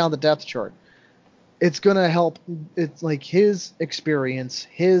way down the depth chart, it's going to help. It's like his experience,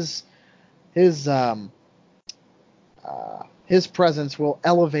 his presence will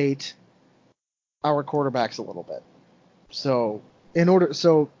elevate our quarterbacks a little bit. So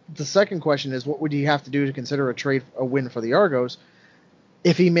the second question is, what would he have to do to consider a win for the Argos?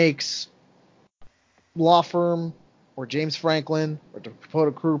 If he makes Law Firm or James Franklin or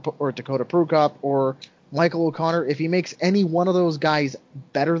Dakota Prukop or Michael O'Connor, if he makes any one of those guys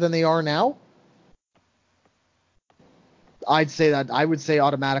better than they are now, I would say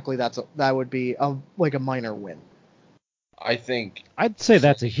automatically that would be a minor win. I'd say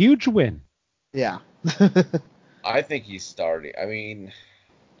that's a huge win. Yeah. I think he's starting. I mean,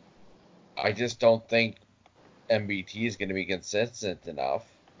 I just don't think MBT is going to be consistent enough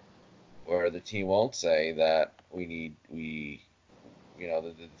where the team won't say that the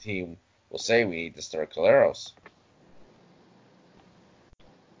team will say we need to start Caleros.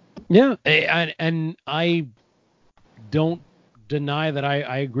 Yeah, and I don't deny that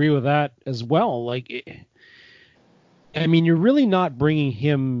I agree with that as well. Like, I mean, you're really not bringing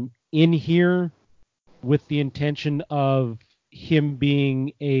him in here with the intention of him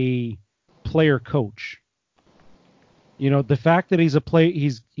being a player coach. The fact that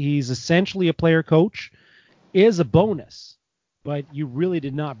he's essentially a player coach is a bonus, but you really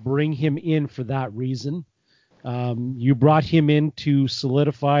did not bring him in for that reason. You brought him in to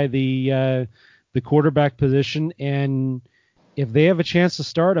solidify the quarterback position, and if they have a chance to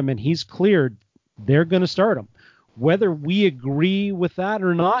start him and he's cleared, they're going to start him. Whether we agree with that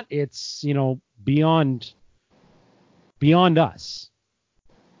or not, it's beyond us.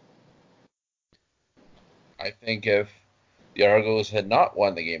 I think if the Argos had not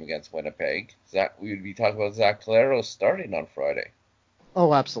won the game against Winnipeg, we would be talking about Zach Caleros starting on Friday.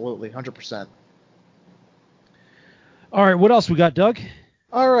 Oh, absolutely, 100%. All right, what else we got, Doug?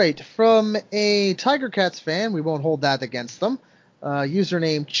 All right, from a Tiger Cats fan, we won't hold that against them.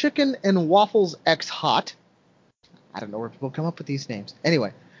 Username Chicken and Waffles X Hot. I don't know where people come up with these names.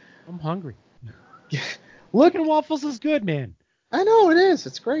 Anyway, I'm hungry. Chicken and Waffles is good, man. I know it is.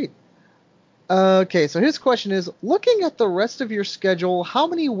 It's great. Okay, so his question is: looking at the rest of your schedule, how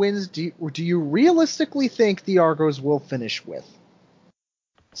many wins do you realistically think the Argos will finish with?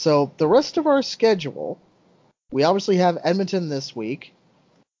 So the rest of our schedule, we obviously have Edmonton this week.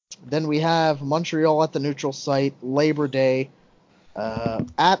 Then we have Montreal at the neutral site, Labor Day,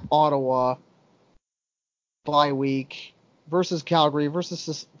 at Ottawa, bye week, versus Calgary,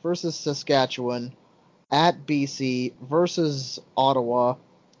 versus Saskatchewan, at BC, versus Ottawa,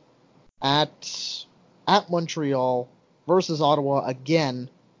 at at Montreal, versus Ottawa again,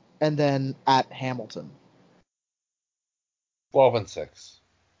 and then at Hamilton. 12-6.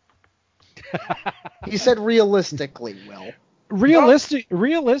 He said realistically, Will.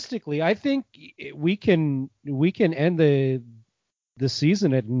 Realistically, I think we can end the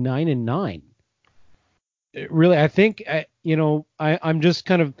season at 9-9. Really, I think I'm just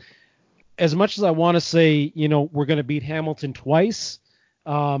kind of, as much as I want to say we're going to beat Hamilton twice.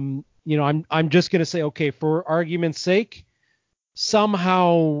 I'm just going to say, okay, for argument's sake,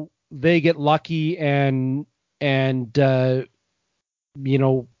 somehow they get lucky and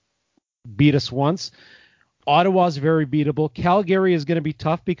beat us once. Ottawa's very beatable. Calgary is going to be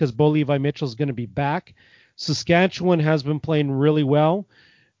tough because Bo Levi Mitchell is going to be back. Saskatchewan has been playing really well.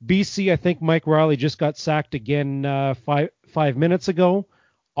 BC, I think Mike Riley just got sacked again 5 minutes ago.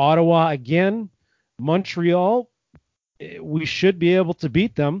 Ottawa again. Montreal, we should be able to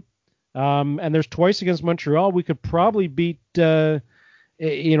beat them. And there's twice against Montreal. We could probably beat, Edmonton's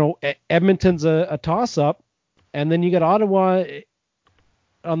a toss-up. And then you got Ottawa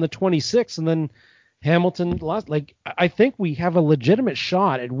on the 26th, and then Hamilton lost. Like, I think we have a legitimate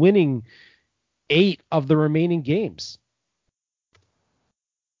shot at winning 8 of the remaining games.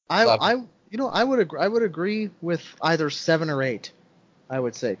 I would agree with either 7 or 8. I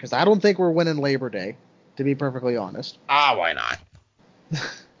would say, because I don't think we're winning Labor Day, to be perfectly honest. Why not?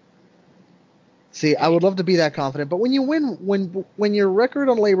 See, I would love to be that confident, but when you win, when your record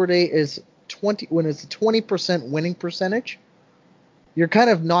on Labor Day is 20, when it's a 20% winning percentage, you're kind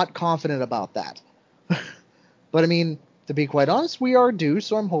of not confident about that. But I mean, to be quite honest, we are due,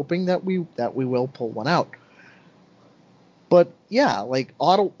 so I'm hoping that we will pull one out. But yeah,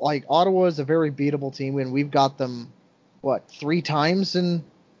 Ottawa is a very beatable team, and we've got them 3 times in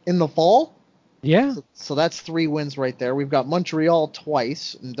the fall. Yeah. So that's 3 wins right there. We've got Montreal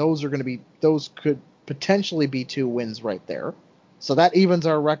twice, and those could potentially be 2 wins right there. So that evens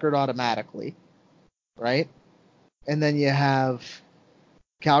our record automatically, right? And then you have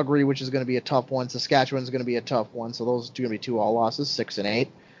Calgary, which is going to be a tough one. Saskatchewan is going to be a tough one. So those are going to be 2 all losses, 6 and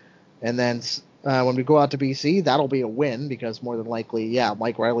 8. And then when we go out to BC, that'll be a win because more than likely,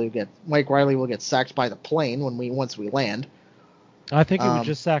 Mike Riley will get sacked by the plane once we land. I think he was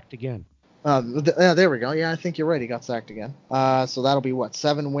just sacked again. There we go. Yeah, I think you're right. He got sacked again. So that'll be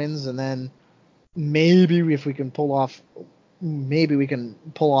 7 wins, and then maybe we can pull off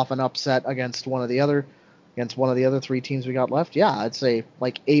an upset against one of the other 3 teams we got left. Yeah, I'd say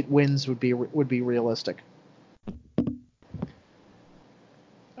 8 wins would be realistic.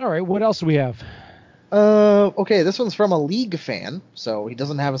 All right, what else do we have? Okay, this one's from a league fan, so he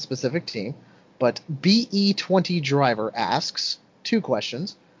doesn't have a specific team. But BE20 Driver asks 2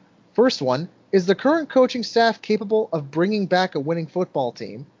 questions. First one, is the current coaching staff capable of bringing back a winning football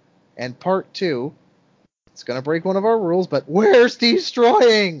team? And part 2, it's going to break one of our rules, but where's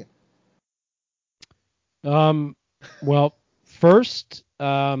destroying? Well, first,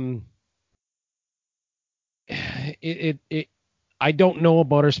 I don't know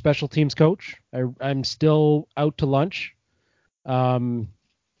about our special teams coach. I'm still out to lunch.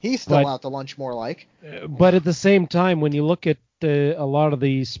 He's still out to lunch, more like. But at the same time, when you look at a lot of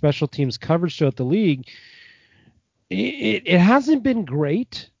the special teams coverage throughout the league, it hasn't been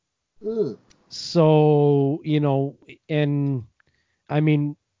great. So, and I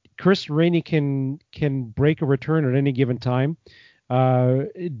mean, Chris Rainey can break a return at any given time.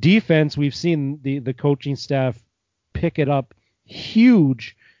 Defense, we've seen the coaching staff pick it up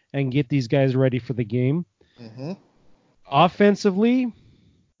huge and get these guys ready for the game. Mm-hmm. Offensively,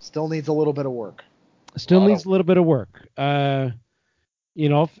 still needs a little bit of work.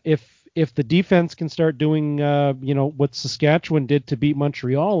 If the defense can start doing what Saskatchewan did to beat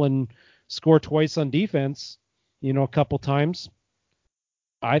Montreal and score twice on defense, a couple times,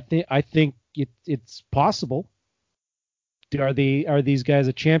 I think it's possible. Are these guys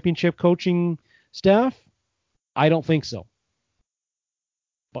a championship coaching staff? I don't think so.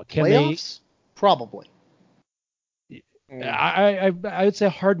 But can playoffs? Probably. I would say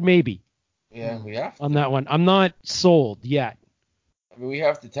hard maybe. Yeah, we have to. On that one. I'm not sold yet. I mean, we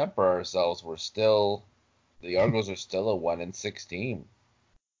have to temper ourselves. The Argos are still a 1-6 team.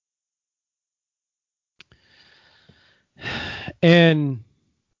 And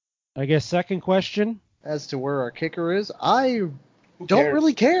I guess second question. As to where our kicker is, I don't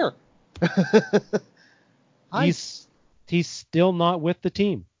really care. He's still not with the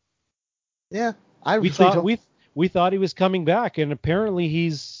team. Yeah, we thought he was coming back, and apparently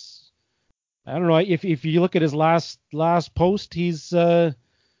he's. I don't know if you look at his last post, he's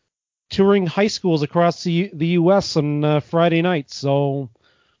touring high schools across the U.S. on Friday nights. So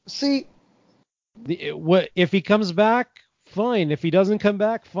see, If he comes back, fine. If he doesn't come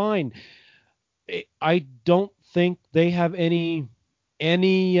back, fine. I don't think they have any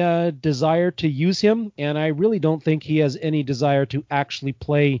desire to use him, and I really don't think he has any desire to actually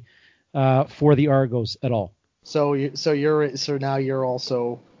play for the Argos at all. So now you're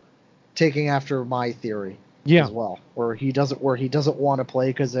also taking after my theory Yeah. as well, where he doesn't want to play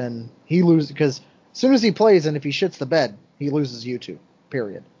because then he loses, because as soon as he plays and if he shits the bed, he loses YouTube.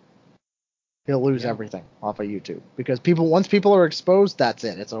 Period. He'll lose everything off of YouTube because once people are exposed, that's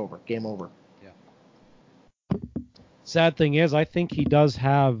it. It's over. Game over. Yeah. Sad thing is, I think he does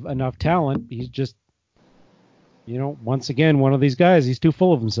have enough talent. He's just, once again, one of these guys. He's too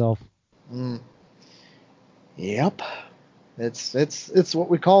full of himself. Yep. It's what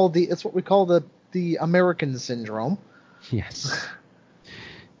we call the American syndrome. Yes.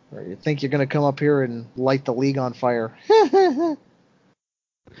 Where you think you're going to come up here and light the league on fire.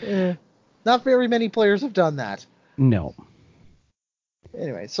 Not very many players have done that. No.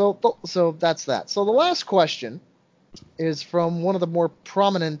 Anyway, so that's that. So the last question is from one of the more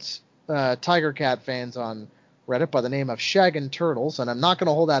prominent Tiger Cat fans on Reddit by the name of Shaggin' Turtles, and I'm not going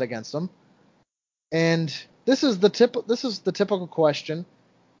to hold that against him. And this is the typical question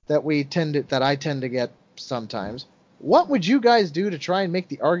that I tend to get sometimes. What would you guys do to try and make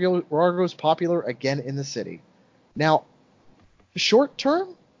the Argos popular again in the city? Now, short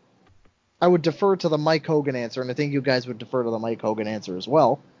term, I would defer to the Mike Hogan answer, and I think you guys would defer to the Mike Hogan answer as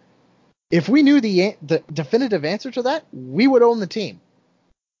well. If we knew the definitive answer to that, we would own the team.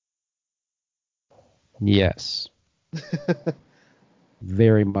 Yes.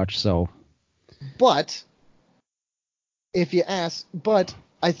 Very much so. But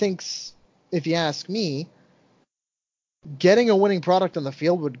I think if you ask me, getting a winning product on the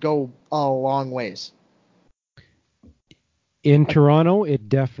field would go a long ways. In Toronto, it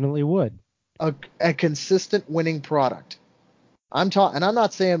definitely would. A consistent winning product. I'm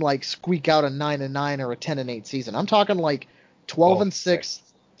not saying like squeak out a 9-9 or a 10-8 season. I'm talking like 12-6,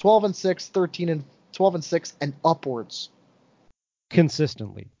 13 12-6 and upwards.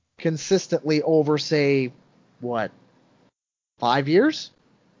 Consistently over, say, what, 5 years?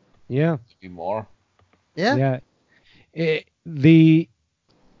 Yeah. Maybe more. Yeah. The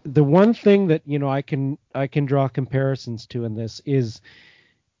one thing that I can draw comparisons to in this is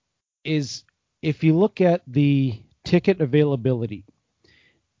if you look at the ticket availability,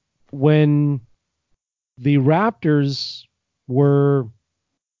 when the Raptors were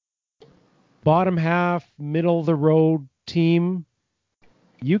bottom half, middle of the road team,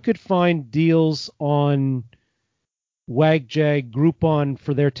 you could find deals on WagJag, Groupon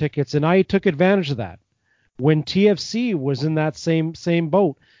for their tickets, and I took advantage of that. When TFC was in that same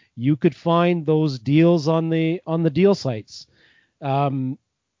boat, you could find those deals on the deal sites.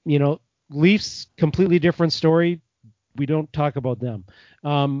 Leafs, completely different story. We don't talk about them.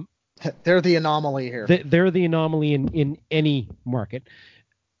 They're the anomaly here. They're the anomaly in any market.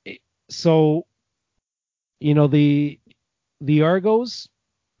 So, the Argos,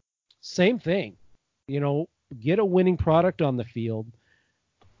 same thing. Get a winning product on the field.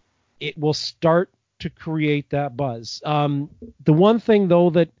 It will start to create that buzz. The one thing though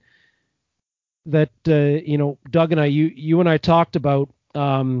that Doug and I, you and I talked about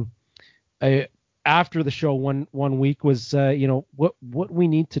after the show one week was what we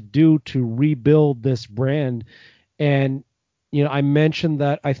need to do to rebuild this brand. And I mentioned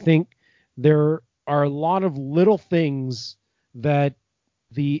that I think there are a lot of little things that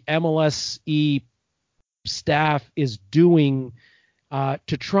the MLSE staff is doing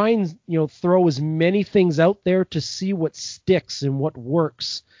to try and throw as many things out there to see what sticks and what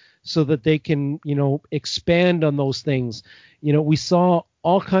works, so that they can expand on those things. We saw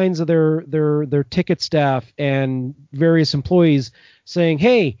all kinds of their ticket staff and various employees saying,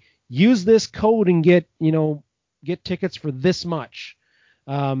 "Hey, use this code and get tickets for this much."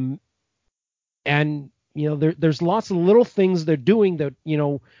 And there's lots of little things they're doing that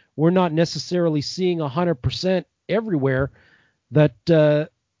we're not necessarily seeing 100% everywhere, that they're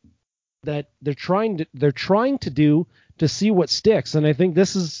trying to do to see what sticks. And I think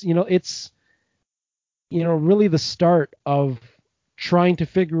this is it's really the start of trying to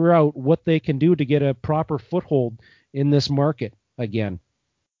figure out what they can do to get a proper foothold in this market again.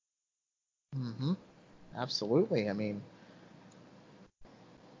 Mm-hmm. Absolutely. I mean,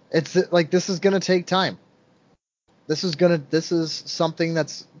 it's like, this is going to take time. This is something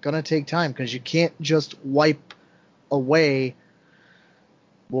that's going to take time, because you can't just wipe away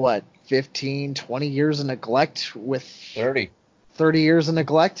 15, 20 years of neglect with 30 years of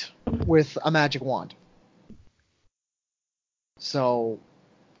neglect with a magic wand. So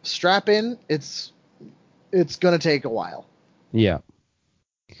strap in. It's going to take a while. Yeah.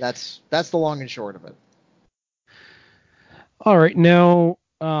 That's the long and short of it. All right, now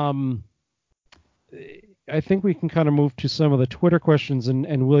I think we can kind of move to some of the Twitter questions,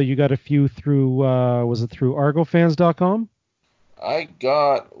 and Will, you got a few through was it through ArgoFans.com? I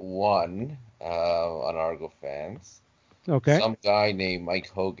got one on Argo Fans. Okay. Some guy named Mike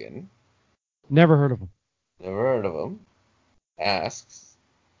Hogan. Never heard of him. Never heard of him. Asks,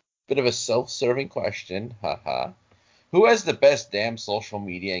 bit of a self-serving question, haha. Who has the best damn social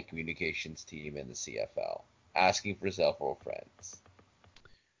media and communications team in the CFL? Asking for several friends.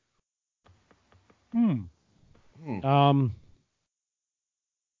 You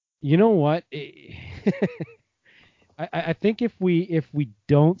know what? I think if we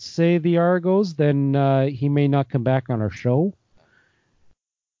don't say the Argos, then he may not come back on our show.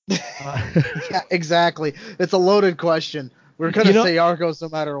 Yeah, exactly. It's a loaded question. We're going to say Argos no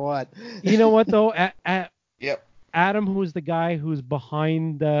matter what. You know what, though? Yep. Adam, who's the guy who's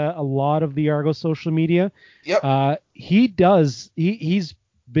behind a lot of the Argos social media, yep. He's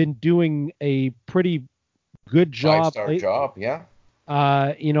been doing a pretty good job. 5-star job, yeah.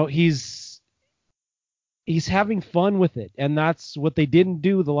 He's having fun with it, and that's what they didn't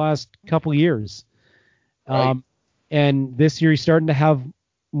do the last couple years. Right. And this year he's starting to have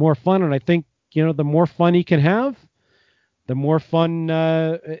more fun, and I think the more fun he can have, the more fun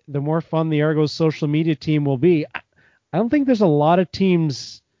the Argos social media team will be. I don't think there's a lot of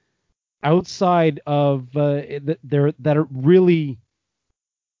teams outside of that are really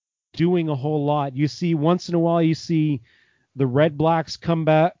doing a whole lot. You see once in a while the Red Blacks come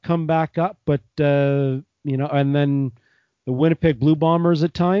back up, but and then the Winnipeg Blue Bombers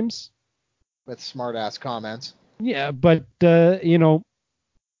at times with smart ass comments. Yeah, but other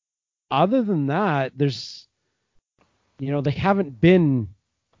than that, there's they haven't been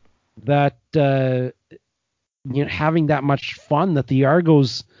that having that much fun that the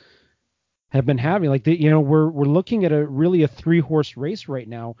Argos have been having. Like we're looking at a 3-horse race right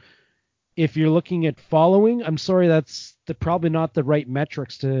now. If you're looking at following, I'm sorry, that's probably not the right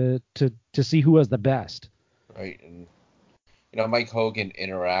metrics to see who has the best. Right, and Mike Hogan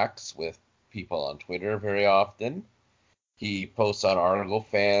interacts with people on Twitter very often. He posts on Argo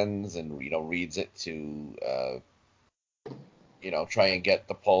Fans and reads it to try and get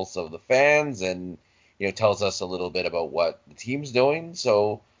the pulse of the fans, and tells us a little bit about what the team's doing.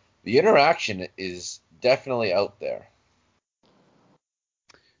 So the interaction is definitely out there.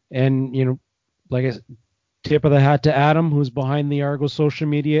 And like I said, tip of the hat to Adam, who's behind the Argo social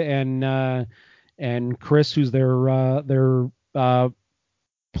media, and Chris, who's their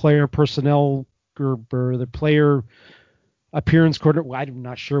player personnel or the player appearance coordinator. I'm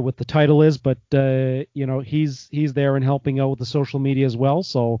not sure what the title is, but he's there and helping out with the social media as well.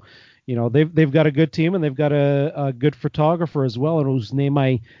 So they've got a good team, and they've got a good photographer as well, and whose name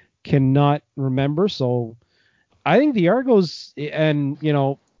I cannot remember. So I think the Argos, and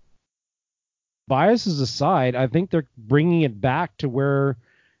biases aside, I think they're bringing it back to where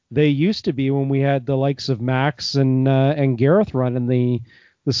they used to be when we had the likes of Max and Gareth running the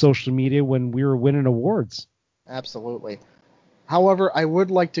social media when we were winning awards. Absolutely. However, I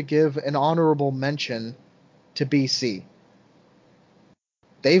would like to give an honorable mention to BC.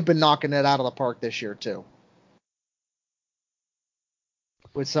 They've been knocking it out of the park this year too,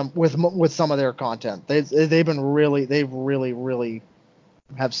 with some of their content. They've really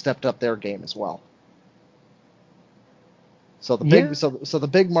have stepped up their game as well. So the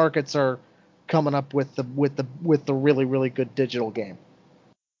big markets are coming up with the really good digital game.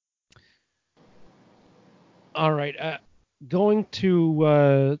 All right, going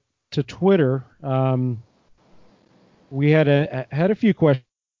to Twitter, we had a few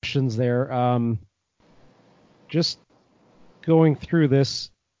questions there. Just going through this,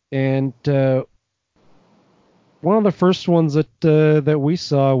 and one of the first ones that we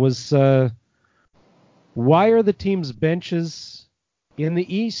saw was why are the team's benches in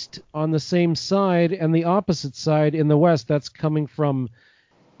the East on the same side and the opposite side in the West? That's coming from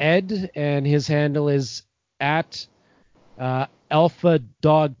Ed, and his handle is at Alpha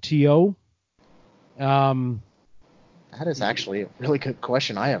Dog TO. That is actually a really good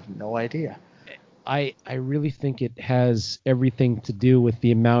question. I have no idea. I really think it has everything to do with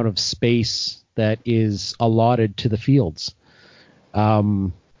the amount of space that is allotted to the fields.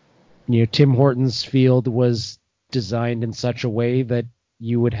 Tim Hortons field was designed in such a way that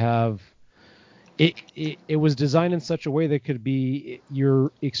you would have it was designed in such a way that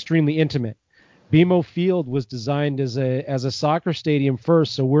you're extremely intimate. BMO Field was designed as a soccer stadium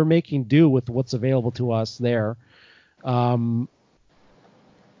first, so we're making do with what's available to us there.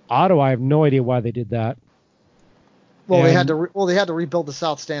 Ottawa, I have no idea why they did that. Well, they had to rebuild the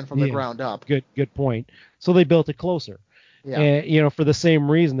south stand from the ground up. Good point. So they built it closer. Yeah. For the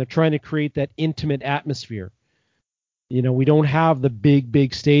same reason, they're trying to create that intimate atmosphere. We don't have the big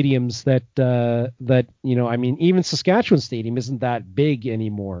stadiums that even Saskatchewan Stadium isn't that big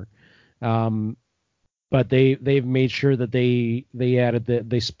anymore. But they've made sure that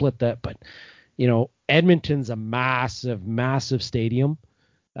they split that. But Edmonton's a massive stadium.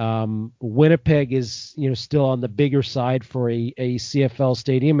 Winnipeg is still on the bigger side for a CFL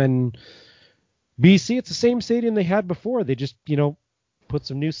stadium, and BC, it's the same stadium they had before. They just put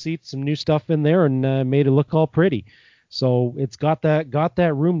some new seats, some new stuff in there, and made it look all pretty. So it's got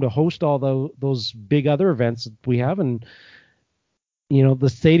that room to host all those big other events that we have, and the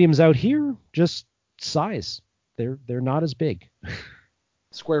stadiums out here just size. They're not as big.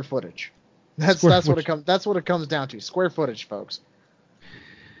 Square footage. That's what it comes down to. Square footage, folks.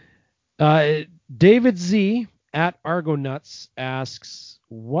 David Z at Argonuts asks,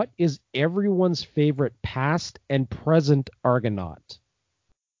 what is everyone's favorite past and present Argonaut?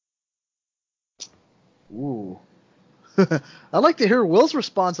 Ooh. I'd like to hear Will's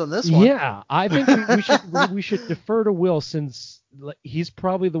response on this one. Yeah, I think we should defer to Will, since he's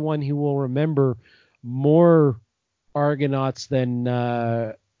probably the one who will remember more Argonauts than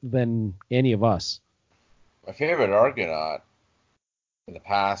any of us. My favorite Argonaut in the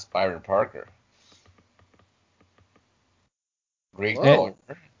past, Byron Parker. Great player,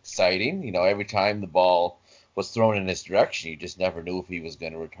 exciting. Every time the ball was thrown in his direction, you just never knew if he was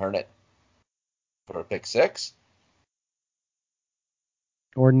going to return it for a pick six.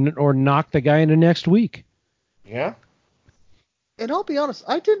 Or knock the guy into next week. Yeah. And I'll be honest,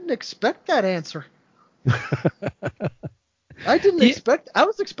 I didn't expect that answer. I didn't expect. I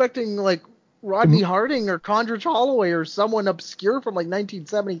was expecting like Rodney Harding or Condredge Holloway or someone obscure from like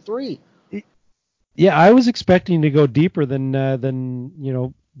 1973. Yeah, I was expecting to go deeper than the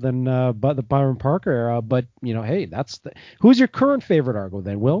Byron Parker era, but hey, who's your current favorite Argo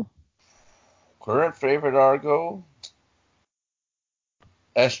then, Will? Current favorite Argo?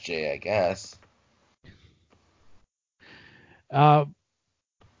 SJ, I guess.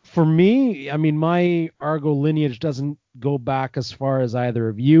 For me, my Argo lineage doesn't go back as far as either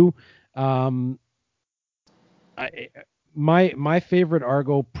of you. My favorite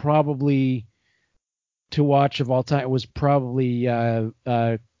Argo probably to watch of all time was probably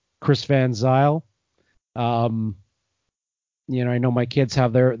Chris Van Zyl. I know my kids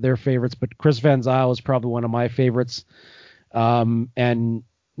have their favorites, but Chris Van Zyl is probably one of my favorites. And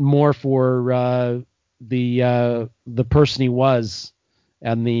more for the person he was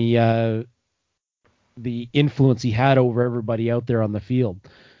and the influence he had over everybody out there on the field.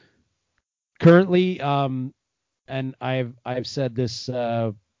 Currently, and I've said this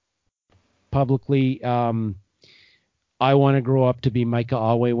publicly, I want to grow up to be Micah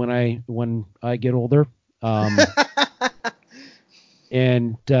Alway when I get older.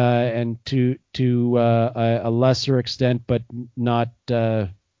 And to a lesser extent, but not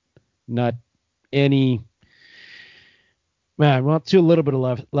any. Well, to a little bit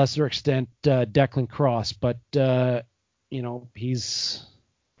of lesser extent, Declan Cross, but he's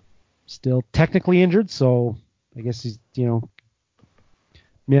still technically injured, so I guess he's yeah.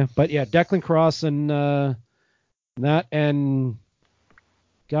 But yeah, Declan Cross and that, and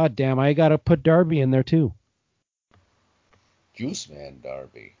goddamn, I gotta put Darby in there too. Juice Man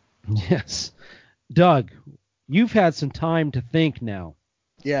Darby. Yes. Doug, you've had some time to think now.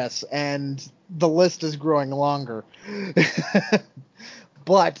 Yes, and the list is growing longer.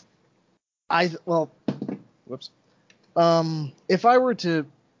 But whoops. If I were to,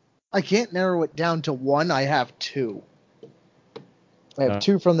 I can't narrow it down to one. I have two. I have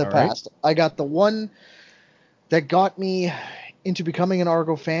two from the past. Right. I got the one that got me into becoming an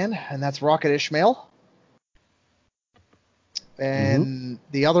Argo fan, and that's Rocket Ishmael. And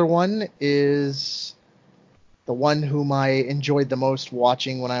the other one is the one whom I enjoyed the most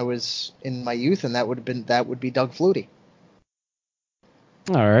watching when I was in my youth, and that would be Doug Flutie.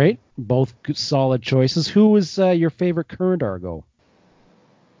 All right, both solid choices. Who is your favorite current Argo?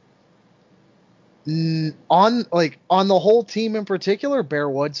 On the whole team in particular, Bear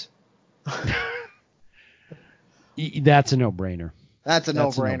Woods. That's a no-brainer. That's a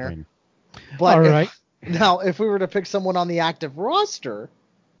no-brainer. But all right. Now, if we were to pick someone on the active roster,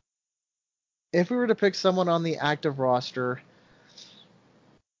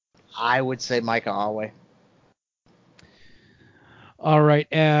 I would say Micah Alway. All right.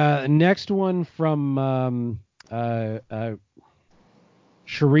 Next one from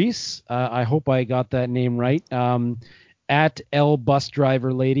Charisse. I hope I got that name right. at L Bus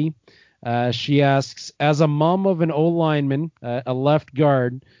Driver Lady. She asks, as a mom of an O lineman, a left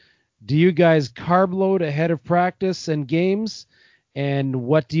guard, do you guys carb load ahead of practice and games? And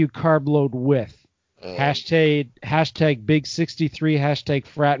what do you carb load with? Hashtag Big 63, hashtag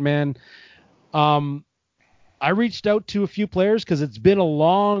Fratman. I reached out to a few players because it's been a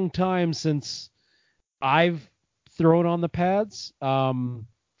long time since I've thrown on the pads. And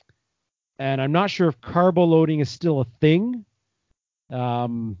I'm not sure if carbo loading is still a thing.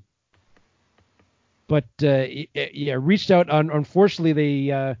 But reached out. Unfortunately,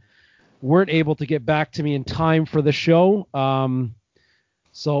 they weren't able to get back to me in time for the show.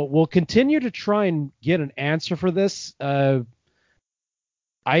 So we'll continue to try and get an answer for this. I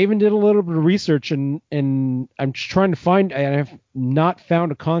even did a little bit of research, and I'm just trying to find, and I've not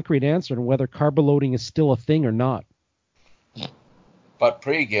found a concrete answer on whether carbo loading is still a thing or not. But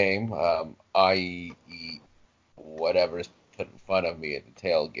pre-game, I eat whatever is put in front of me at the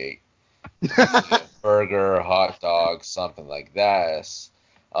tailgate. Burger, hot dog, something like that.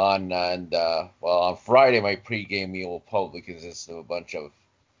 On Friday, my pre-game meal will probably consist of a bunch of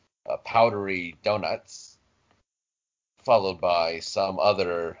powdery donuts, followed by some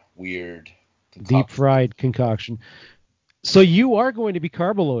other weird deep fried concoction. So you are going to be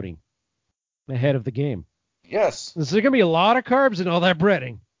carbo loading ahead of the game. Yes. There's going to be a lot of carbs in all that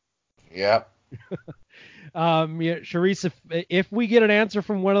breading. Yeah. Charisse, if we get an answer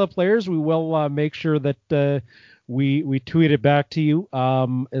from one of the players, we will make sure that we tweet it back to you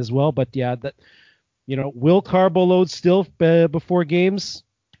as well. But yeah, that will carbo load still before games?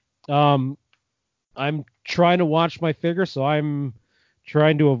 I'm trying to watch my figure, so I'm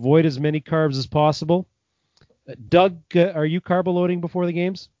trying to avoid as many carbs as possible. Doug, are you carbo loading before the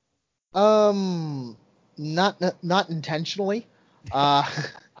games? Not intentionally.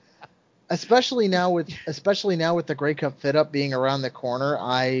 Especially now with the Grey Cup fit up being around the corner,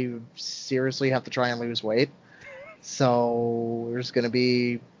 I seriously have to try and lose weight. So I'm going to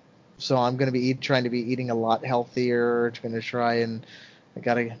be trying to be eating a lot healthier. Going to try and I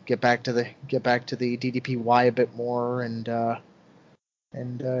got to get back to the DDPY a bit more, and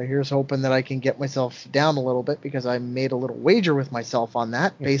here's hoping that I can get myself down a little bit, because I made a little wager with myself on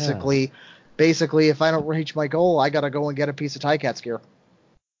that. Yeah. Basically, if I don't reach my goal, I got to go and get a piece of Ticats gear.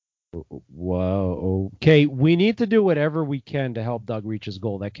 Whoa. Okay, we need to do whatever we can to help Doug reach his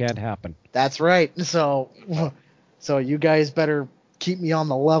goal. That can't happen. That's right. So you guys better keep me on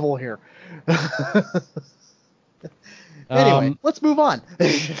the level here. Anyway, let's move on.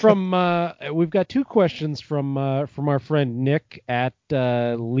 We've got two questions from our friend Nick at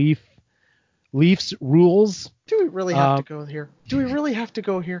Leafs Rules. Do we really have to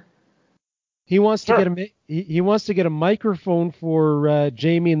go here? He wants to get a microphone for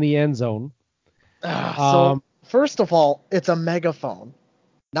Jamie in the end zone. So first of all, it's a megaphone,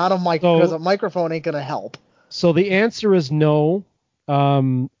 not a mic, because a microphone ain't gonna help. So the answer is no.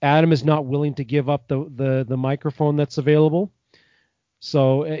 Adam is not willing to give up the microphone that's available.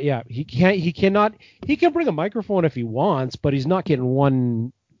 So he can bring a microphone if he wants, but he's not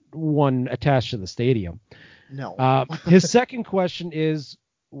getting one attached to the stadium. No. His second question is,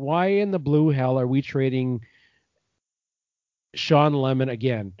 why in the blue hell are we trading Shawn Lemon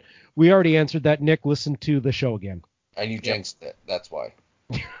again? We already answered that. Nick, listen to the show again. And you jinxed it. That's why.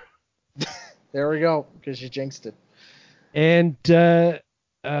 There we go, because you jinxed it. And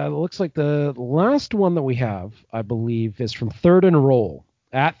looks like the last one that we have, I believe, is from Third and Roll.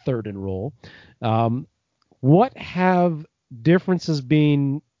 What have defenses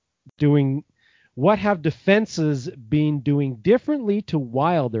been doing differently to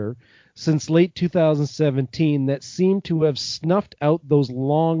Wilder since late 2017 that seem to have snuffed out those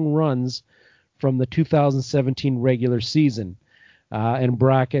long runs from the 2017 regular season? In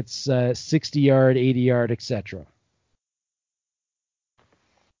brackets, 60-yard, 80-yard, etc.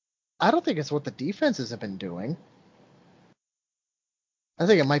 I don't think it's what the defenses have been doing. I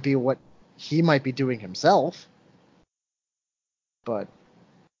think it might be what he might be doing himself. But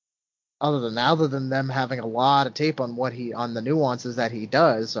other than them having a lot of tape on on the nuances that he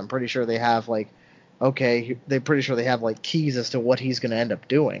does, I'm pretty sure they have keys as to what he's going to end up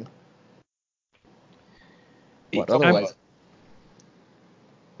doing. But otherwise,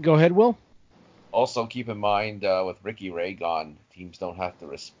 go ahead, Will. Also, keep in mind, with Ricky Ray gone, teams don't have to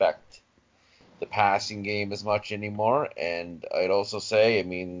respect the passing game as much anymore. And I'd also say,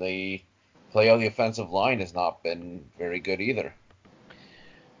 the play on the offensive line has not been very good either.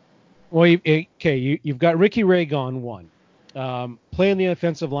 Well, you've got Ricky Ray gone, one. Play on the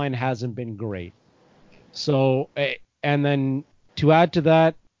offensive line hasn't been great. So, and then to add to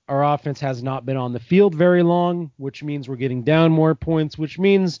that, our offense has not been on the field very long, which means we're getting down more points, which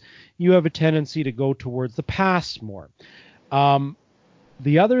means you have a tendency to go towards the pass more.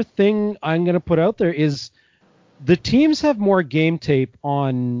 The other thing I'm going to put out there is the teams have more game tape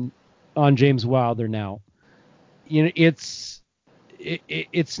on James Wilder now. You know, it's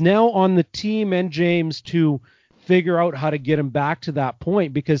now on the team and James to figure out how to get him back to that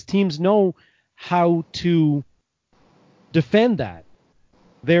point, because teams know how to defend that.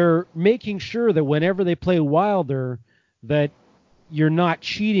 They're making sure that whenever they play Wilder, that you're not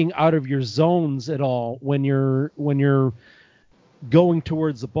cheating out of your zones at all when you're going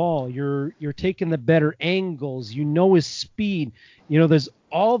towards the ball. You're taking the better angles. You know his speed. You know, there's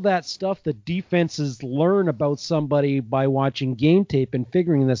all that stuff that defenses learn about somebody by watching game tape and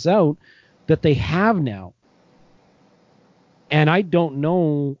figuring this out that they have now. And I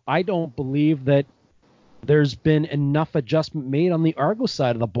don't believe that there's been enough adjustment made on the Argos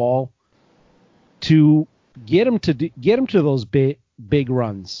side of the ball to get him to those big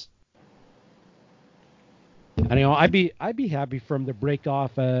runs. And I'd be happy for him to break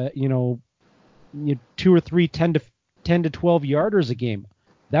off 2 or 3 10 to 12 yarders a game.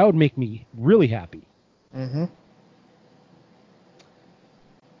 That would make me really happy. Mm-hmm.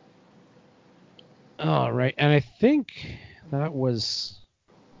 All right, and I think that was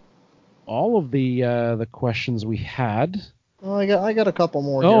all of the questions we had. Well, I got a couple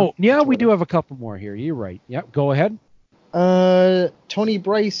more. Oh, here yeah, we do have a couple more here. You're right. Yep, go ahead. Tony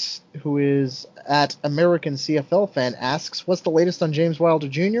Bryce, who is at American CFL Fan, asks, "What's the latest on James Wilder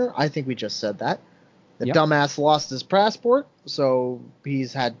Jr.?" I think we just said that. The dumbass lost his passport, so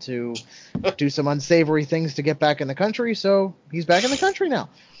he's had to do some unsavory things to get back in the country. So he's back in the country now.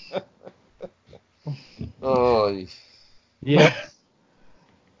 Oh, yeah.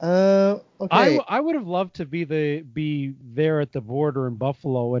 Okay. I would have loved to be there at the border in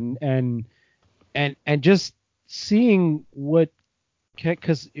Buffalo and just seeing what,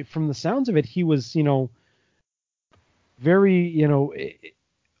 because from the sounds of it, he was very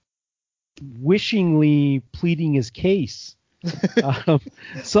wishingly pleading his case.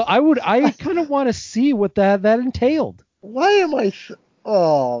 So I kind of want to see what that entailed. Why am I?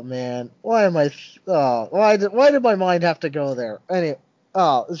 Oh man, why am I? Why did my mind have to go there? Anyway,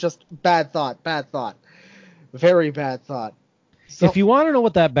 it's just bad thought, very bad thought. So, if you want to know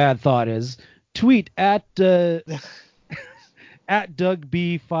what that bad thought is, tweet at at Doug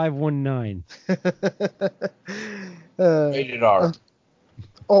B519. Rated R.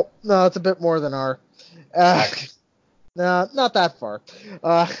 Oh no, it's a bit more than R. No, not that far.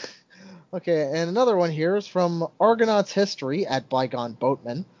 Okay, and another one here is from Argonauts History at Bygone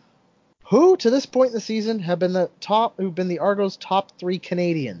Boatman. Who to this point in the season have been who've been the Argos' top 3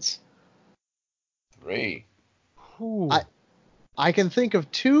 Canadians? 3. I can think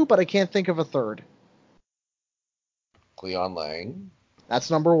of 2, but I can't think of a third. Cleon Lang. That's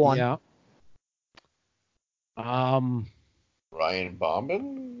number 1. Yeah. Ryan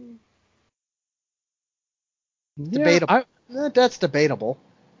Bombin. Debatable. That's debatable.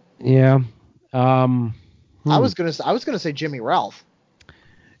 Yeah. I was gonna say Jimmy Ralph.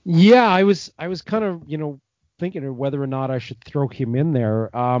 Yeah, I was kind of thinking of whether or not I should throw him in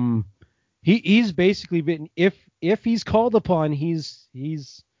there. He's basically been, if he's called upon, he's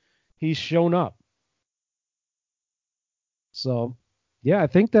shown up. So yeah, I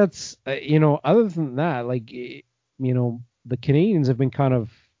think that's other than that, the Canadians have been kind of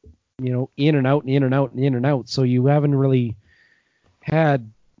in and out and in and out and in and out. So you haven't really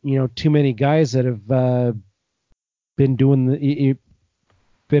had too many guys that have been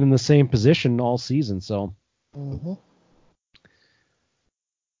in the same position all season. So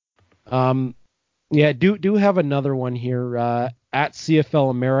yeah, do have another one here at CFL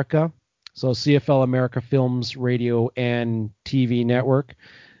America. So CFL America Films, Radio, and TV Network.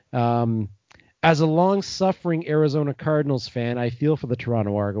 As a long-suffering Arizona Cardinals fan, I feel for the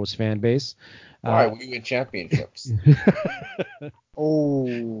Toronto Argos fan base. Why? We win championships.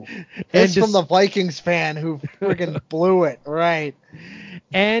 Oh, it's from the Vikings fan who friggin' blew it, right?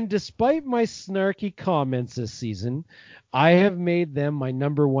 And despite my snarky comments this season, I have made them my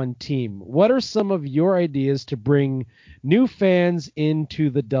number 1 team. What are some of your ideas to bring new fans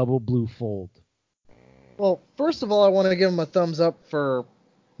into the Double Blue fold? Well, first of all, I want to give them a thumbs up for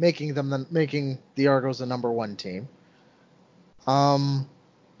making the Argos the number 1 team. I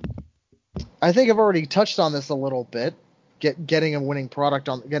think I've already touched on this a little bit. Getting a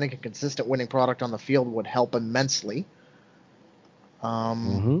consistent winning product on the field would help immensely.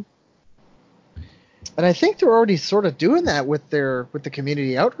 And I think they're already sort of doing that with the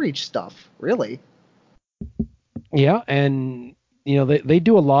community outreach stuff, really. Yeah, and they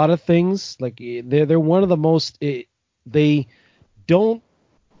do a lot of things. Like they're one of the most. They don't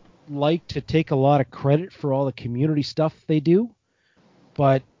like to take a lot of credit for all the community stuff they do,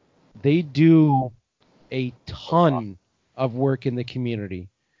 but they do a ton of work in the community,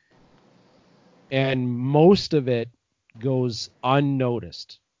 and most of it goes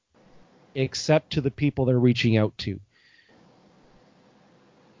unnoticed, except to the people they're reaching out to.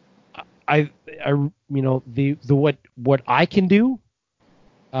 What I can do,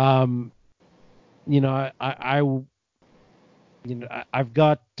 I've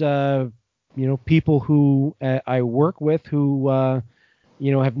got people who I work with who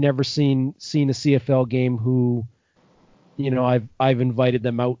have never seen a CFL game, who I've invited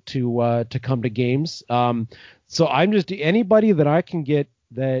them out to come to games. So I'm just anybody that I can get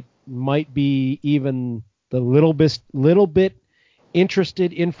that might be even the little bit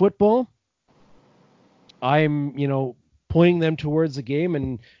interested in football. I'm pointing them towards the game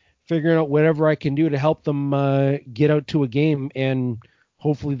and figuring out whatever I can do to help them get out to a game, and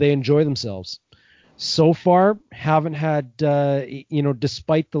hopefully they enjoy themselves. So far, haven't had,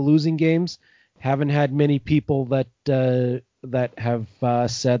 despite the losing games, haven't had many people that have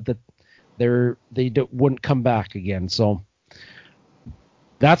said that they wouldn't come back again. So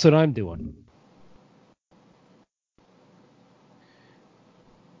that's what I'm doing.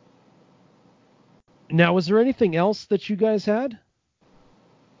 Now, was there anything else that you guys had?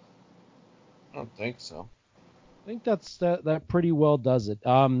 I don't think so. I think that pretty well does it.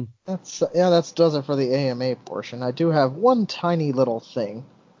 That does it for the AMA portion. I do have one tiny little thing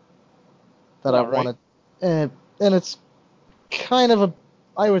that I wanted, and it's kind of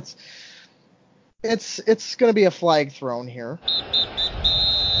it's going to be a flag thrown here.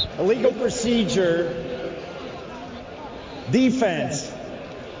 Illegal procedure. Defense.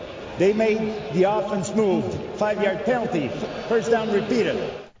 They made the offense move. 5-yard penalty. First down repeated.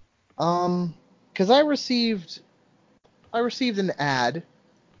 Because I received an ad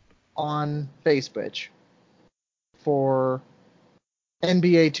on Facebook for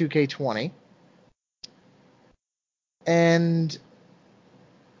NBA 2K20, and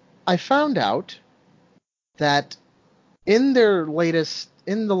I found out that in the latest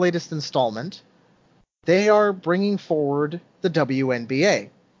installment, they are bringing forward the WNBA.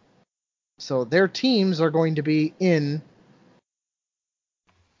 So their teams are going to be in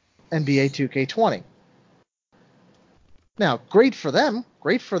NBA 2K20. Now, great for them,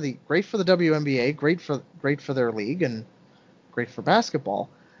 great for the WNBA, great for their league, and great for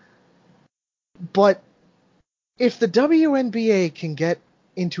basketball. But if the WNBA can get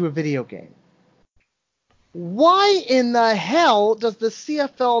into a video game, why in the hell does the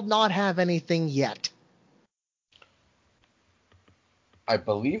CFL not have anything yet? I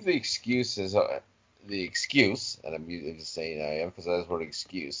believe the excuse is and I'm just saying, I emphasize the word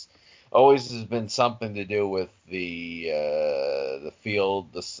excuse, always has been something to do with the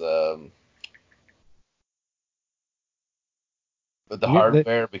field, the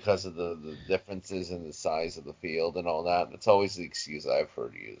hardware, because of the differences in the size of the field and all that. That's always the excuse I've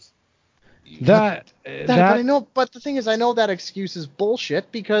heard used. But I know. But the thing is, I know that excuse is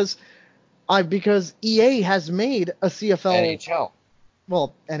bullshit because EA has made a CFL. NHL.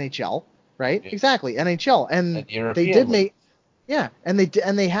 Well, NHL, right? Yeah. Exactly, NHL, and they did make. Yeah, and they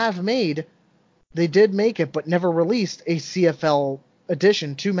did make it, but never released a CFL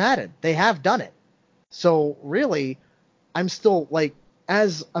edition to Madden. They have done it. So really, I'm still the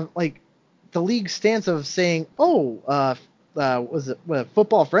league stance of saying, was it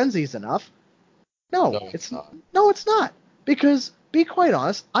Football Frenzy's enough? No, it's not. No, it's not. Because, be quite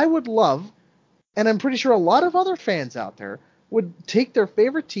honest, I would love, and I'm pretty sure a lot of other fans out there would take their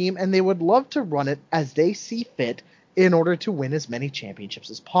favorite team and they would love to run it as they see fit in order to win as many championships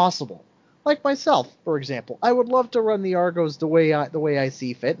as possible. Like myself, for example, I would love to run the Argos the way I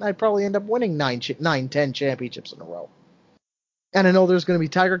see fit, and I'd probably end up winning 10 championships in a row. And I know there's going to be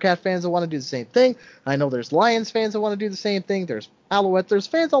Tiger Cat fans that want to do the same thing. I know there's Lions fans that want to do the same thing. There's Alouette. There's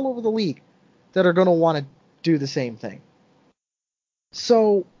fans all over the league that are going to want to do the same thing.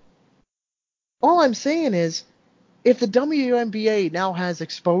 So, all I'm saying is, if the WNBA now has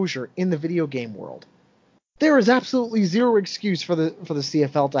exposure in the video game world, there is absolutely zero excuse for the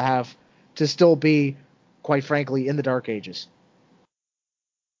CFL to still be, quite frankly, in the dark ages.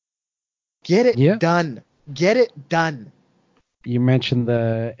 Get it done. Get it done. You mentioned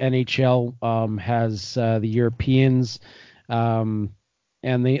the NHL has the Europeans, and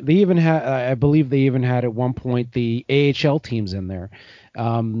they even had, I believe they even had at one point the AHL teams in there.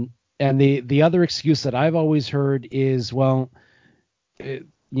 And the other excuse that I've always heard is,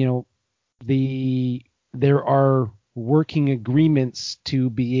 there are working agreements to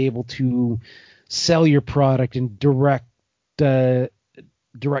be able to sell your product and direct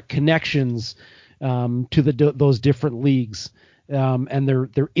connections to those different leagues. And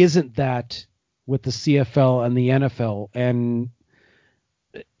there isn't that with the CFL and the NFL. And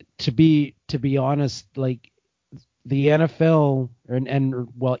to be honest, like the NFL and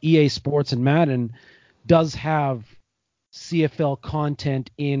EA Sports and Madden does have CFL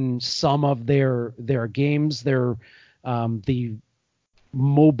content in some of their games. The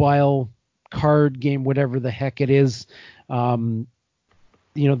mobile card game, whatever the heck it is. They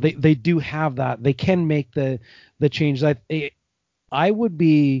do have that. They can make the change. I would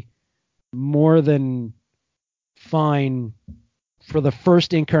be more than fine for the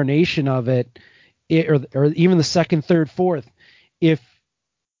first incarnation of it, or even the second, third, fourth, if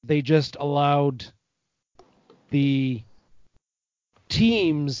they just allowed the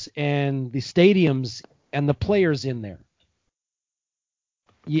teams and the stadiums and the players in there.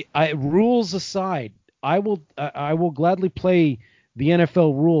 Rules aside, I will gladly play the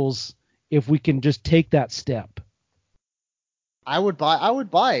NFL rules if we can just take that step. I would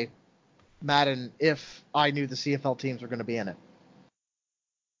buy Madden if I knew the CFL teams were going to be in it.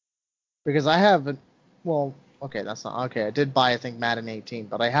 Because I haven't. Well, okay, that's not okay. I did buy, I think, Madden 18,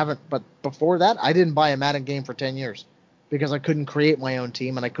 but I haven't. But before that, I didn't buy a Madden game for 10 years because I couldn't create my own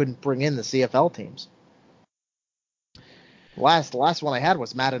team and I couldn't bring in the CFL teams. The last one I had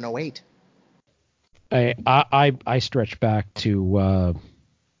was Madden 08. I stretch back to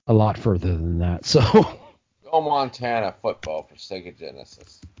a lot further than that. So Joe Montana football for Sega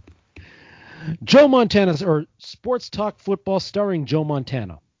Genesis. Joe Montana's or Sports Talk Football starring Joe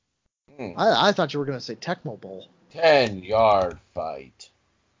Montana. I thought you were going to say Tecmo Bowl. 10-yard fight.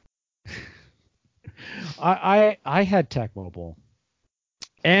 I had Tecmo Bowl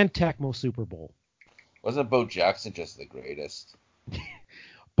and Tecmo Super Bowl. Wasn't Bo Jackson just the greatest?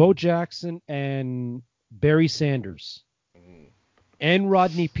 Bo Jackson and Barry Sanders and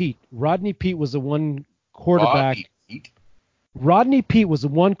Rodney Peete. Rodney Peete was the one quarterback. Rodney Peete was the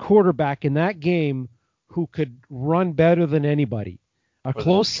one quarterback in that game who could run better than anybody. A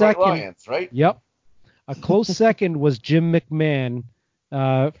close second. Lions, right? Yep. A close second was Jim McMahon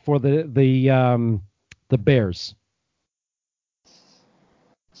for the Bears.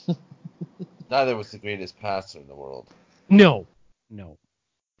 Neither was the greatest passer in the world. No.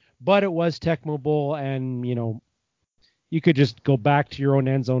 But it was Tecmo Bowl, and you could just go back to your own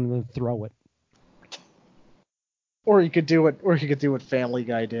end zone and then throw it. Or you could do what Family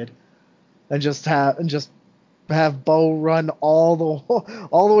Guy did, and just have Bo run all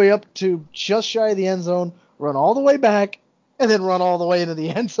the way up to just shy of the end zone, run all the way back, and then run all the way into the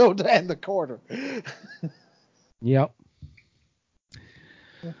end zone to end the quarter. Yep.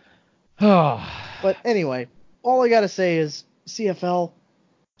 But anyway, all I gotta say is CFL,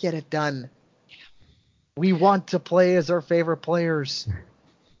 get it done. We want to play as our favorite players.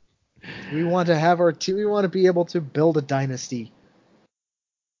 We want to have our team. We want to be able to build a dynasty.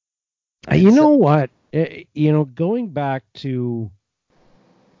 You know what? Going back to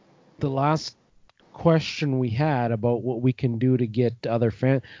the last question we had about what we can do to get other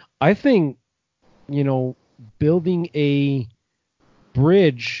fans, I think, building a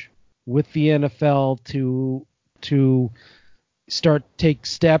bridge with the NFL to take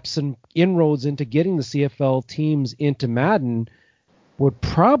steps and inroads into getting the CFL teams into Madden would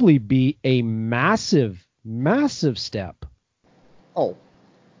probably be a massive, massive step. Oh,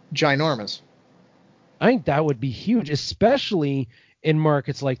 ginormous. I think that would be huge, especially in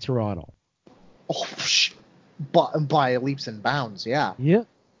markets like Toronto. Oh, by leaps and bounds, yeah. Yeah.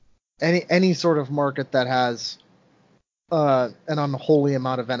 Any sort of market that has an unholy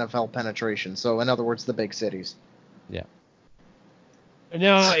amount of NFL penetration. So, in other words, the big cities. Yeah.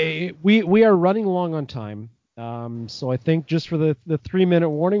 Now, we are running along on time. So I think just for the 3-minute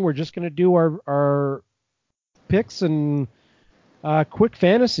warning, we're just going to do our picks and quick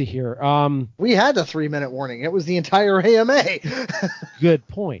fantasy here. We had the 3-minute warning. It was the entire AMA. Good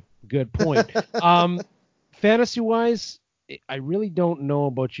point. Fantasy-wise, I really don't know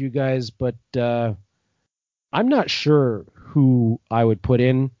about you guys, but I'm not sure who I would put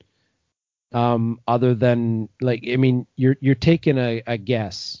in other than, you're taking a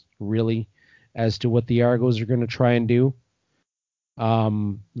guess, really, as to what the Argos are going to try and do.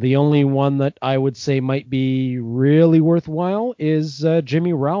 The only one that I would say might be really worthwhile is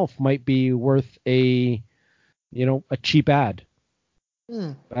Jimmy Ralph might be worth a cheap ad.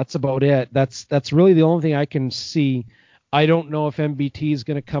 That's about it. That's really the only thing I can see. I don't know if MBT is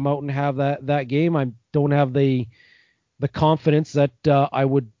going to come out and have that game. I don't have the confidence that I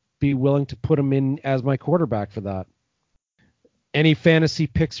would be willing to put him in as my quarterback for that. Any fantasy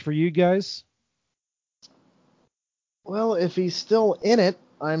picks for you guys? Well, if he's still in it,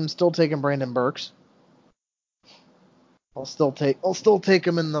 I'm still taking Brandon Burks. I'll still take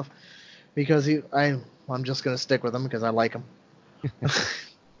him in the because I'm just gonna stick with him because I like him.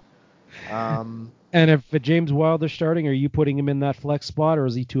 And if James Wilder's starting, are you putting him in that flex spot, or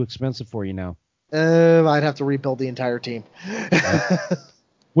is he too expensive for you now? I'd have to rebuild the entire team.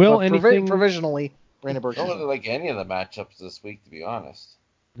 Will but anything provisionally, Brandon Burks. I don't really like any of the matchups this week, to be honest.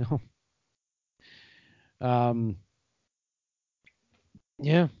 No.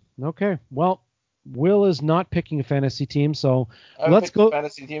 Yeah. Okay. Well, Will is not picking a fantasy team, so let's go. A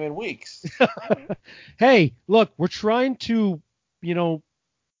fantasy team in weeks. Hey, look, we're trying to,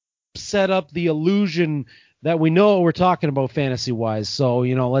 set up the illusion that we know what we're talking about fantasy-wise. So,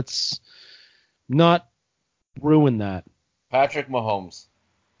 let's not ruin that. Patrick Mahomes.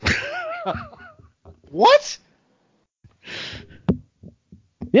 What?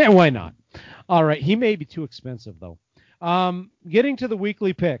 Yeah, why not? All right, he may be too expensive, though. Getting to the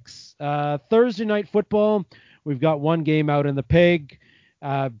weekly picks. Thursday night football, we've got one game out in the peg.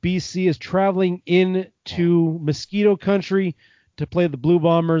 BC is traveling into Mosquito Country to play the Blue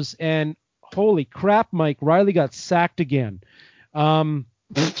Bombers, and holy crap, Mike Riley got sacked again.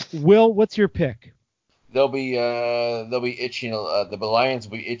 Will, what's your pick? They'll be itching. The Lions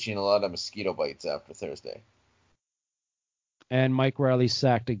will be itching a lot of mosquito bites after Thursday. And Mike Riley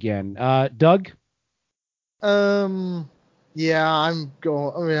sacked again. Doug? Yeah, I'm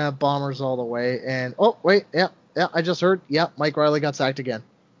going. Bombers all the way. And wait, yeah, I just heard. Yeah, Mike Riley got sacked again.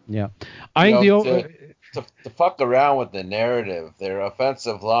 Yeah, to fuck around with the narrative, their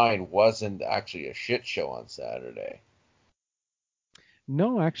offensive line wasn't actually a shit show on Saturday.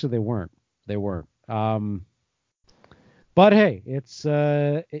 No, actually, they weren't. But hey, it's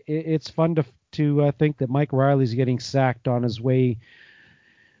fun to think that Mike Riley's getting sacked on his way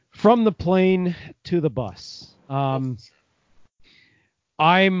from the plane to the bus. I'm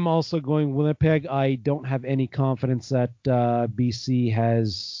also going Winnipeg. I don't have any confidence that BC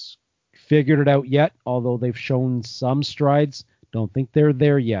has figured it out yet, although they've shown some strides. Don't think they're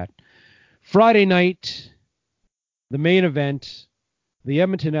there yet. Friday night, the main event, the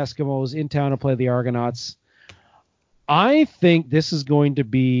Edmonton Eskimos in town to play the Argonauts. I think this is going to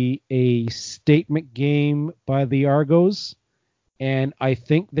be a statement game by the Argos, and I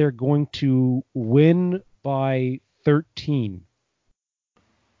think they're going to win by 13.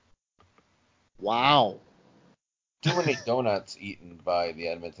 Wow. Too many donuts eaten by the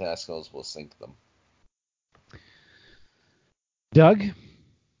Edmonton Eskimos will sink them. Doug?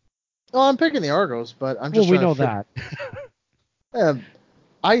 Oh, I'm picking the Argos, but I'm just. Well, we know that.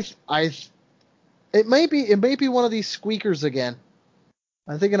 It may be one of these squeakers again.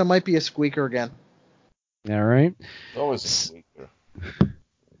 I'm thinking it might be a squeaker again. All right. It's always a squeaker.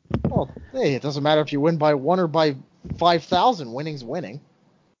 Well, hey, it doesn't matter if you win by 1 or by 5,000. Winning's winning.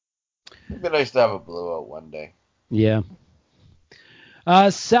 It'd be nice to have a blowout one day. Yeah.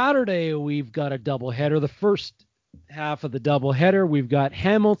 Saturday, we've got a doubleheader. The first half of the doubleheader, we've got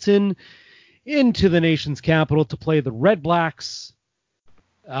Hamilton into the nation's capital to play the Red Blacks.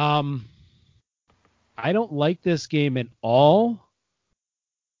 I don't like this game at all,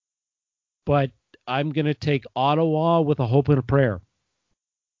 but I'm going to take Ottawa with a hope and a prayer.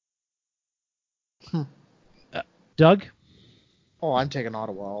 Doug? Oh, I'm taking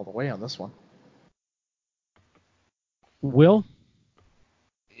Ottawa all the way on this one. Will?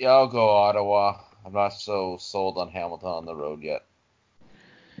 Yeah, I'll go Ottawa. I'm not so sold on Hamilton on the road yet.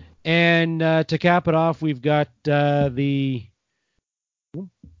 And to cap it off, we've got the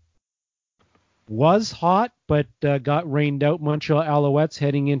was hot but got rained out Montreal Alouettes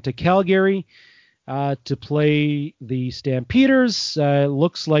heading into Calgary to play the Stampeders.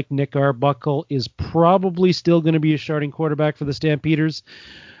 Looks like Nick Arbuckle is probably still going to be a starting quarterback for the Stampeders.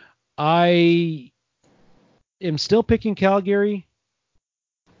 I am still picking Calgary.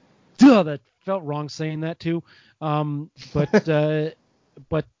 Duh, that felt wrong saying that too. But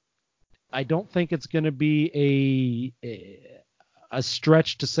I don't think it's going to be a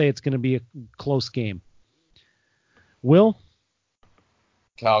stretch to say it's going to be a close game. Will?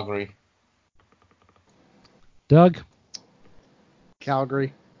 Calgary. Doug?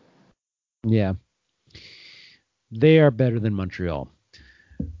 Calgary. Yeah. They are better than Montreal.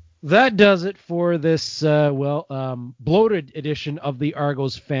 That does it for this, bloated edition of the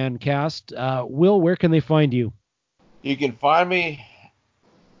Argos Fancast. Will, where can they find you? You can find me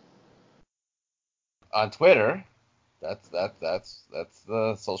on Twitter. That's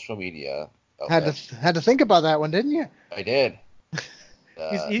the social media outlet. Had to think about that one, didn't you? I did.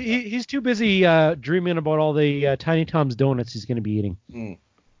 He's too busy dreaming about all the Tiny Tom's donuts he's going to be eating.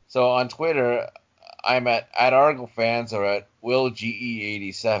 So on Twitter, I'm at Argo Fans or at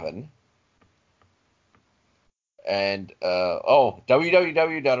WillGE87. And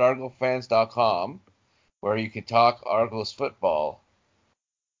www.argofans.com, where you can talk Argos football.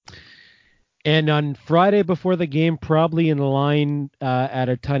 And on Friday before the game, probably in line at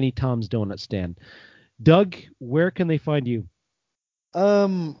a Tiny Tom's donut stand. Doug, where can they find you?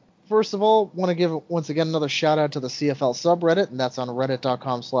 First of all, want to give once again another shout out to the CFL subreddit, and that's on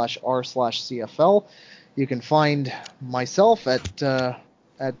reddit.com/r/CFL. You can find myself at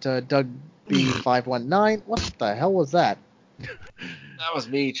DougB519. What the hell was that? That was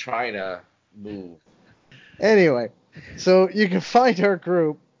me trying to move. Anyway, so you can find our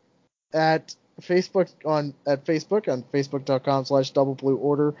group at Facebook on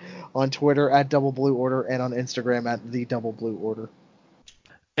Facebook.com/DoubleBlueOrder, on Twitter at DoubleBlueOrder, and on Instagram at TheDoubleBlueOrder.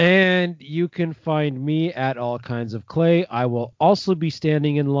 And you can find me at All Kinds of Clay. I will also be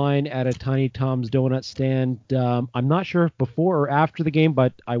standing in line at a Tiny Tom's donut stand. I'm not sure if before or after the game,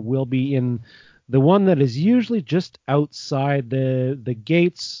 but I will be in the one that is usually just outside the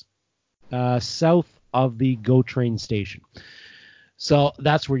gates south of the GO train station. So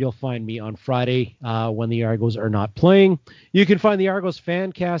that's where you'll find me on Friday when the Argos are not playing. You can find the Argos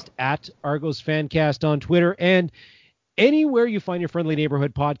Fancast at Argos Fancast on Twitter, and anywhere you find your friendly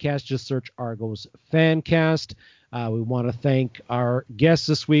neighborhood podcast, just search Argos Fancast. We want to thank our guest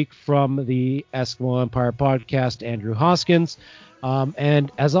this week from the Esk Empire Podcast, Andrew Hoskins.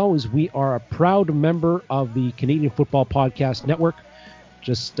 And as always, we are a proud member of the Canadian Football Podcast Network.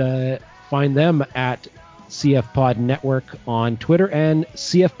 Just find them at CF Pod Network on Twitter and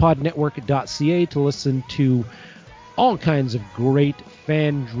cfpodnetwork.ca to listen to all kinds of great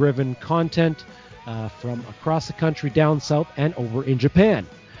fan-driven content from across the country, down south, and over in Japan.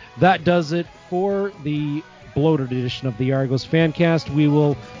 That does it for the bloated edition of the Argos Fancast. We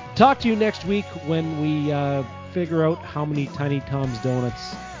will talk to you next week when we figure out how many Tiny Tom's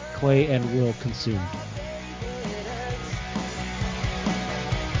donuts Clay and Will consumed.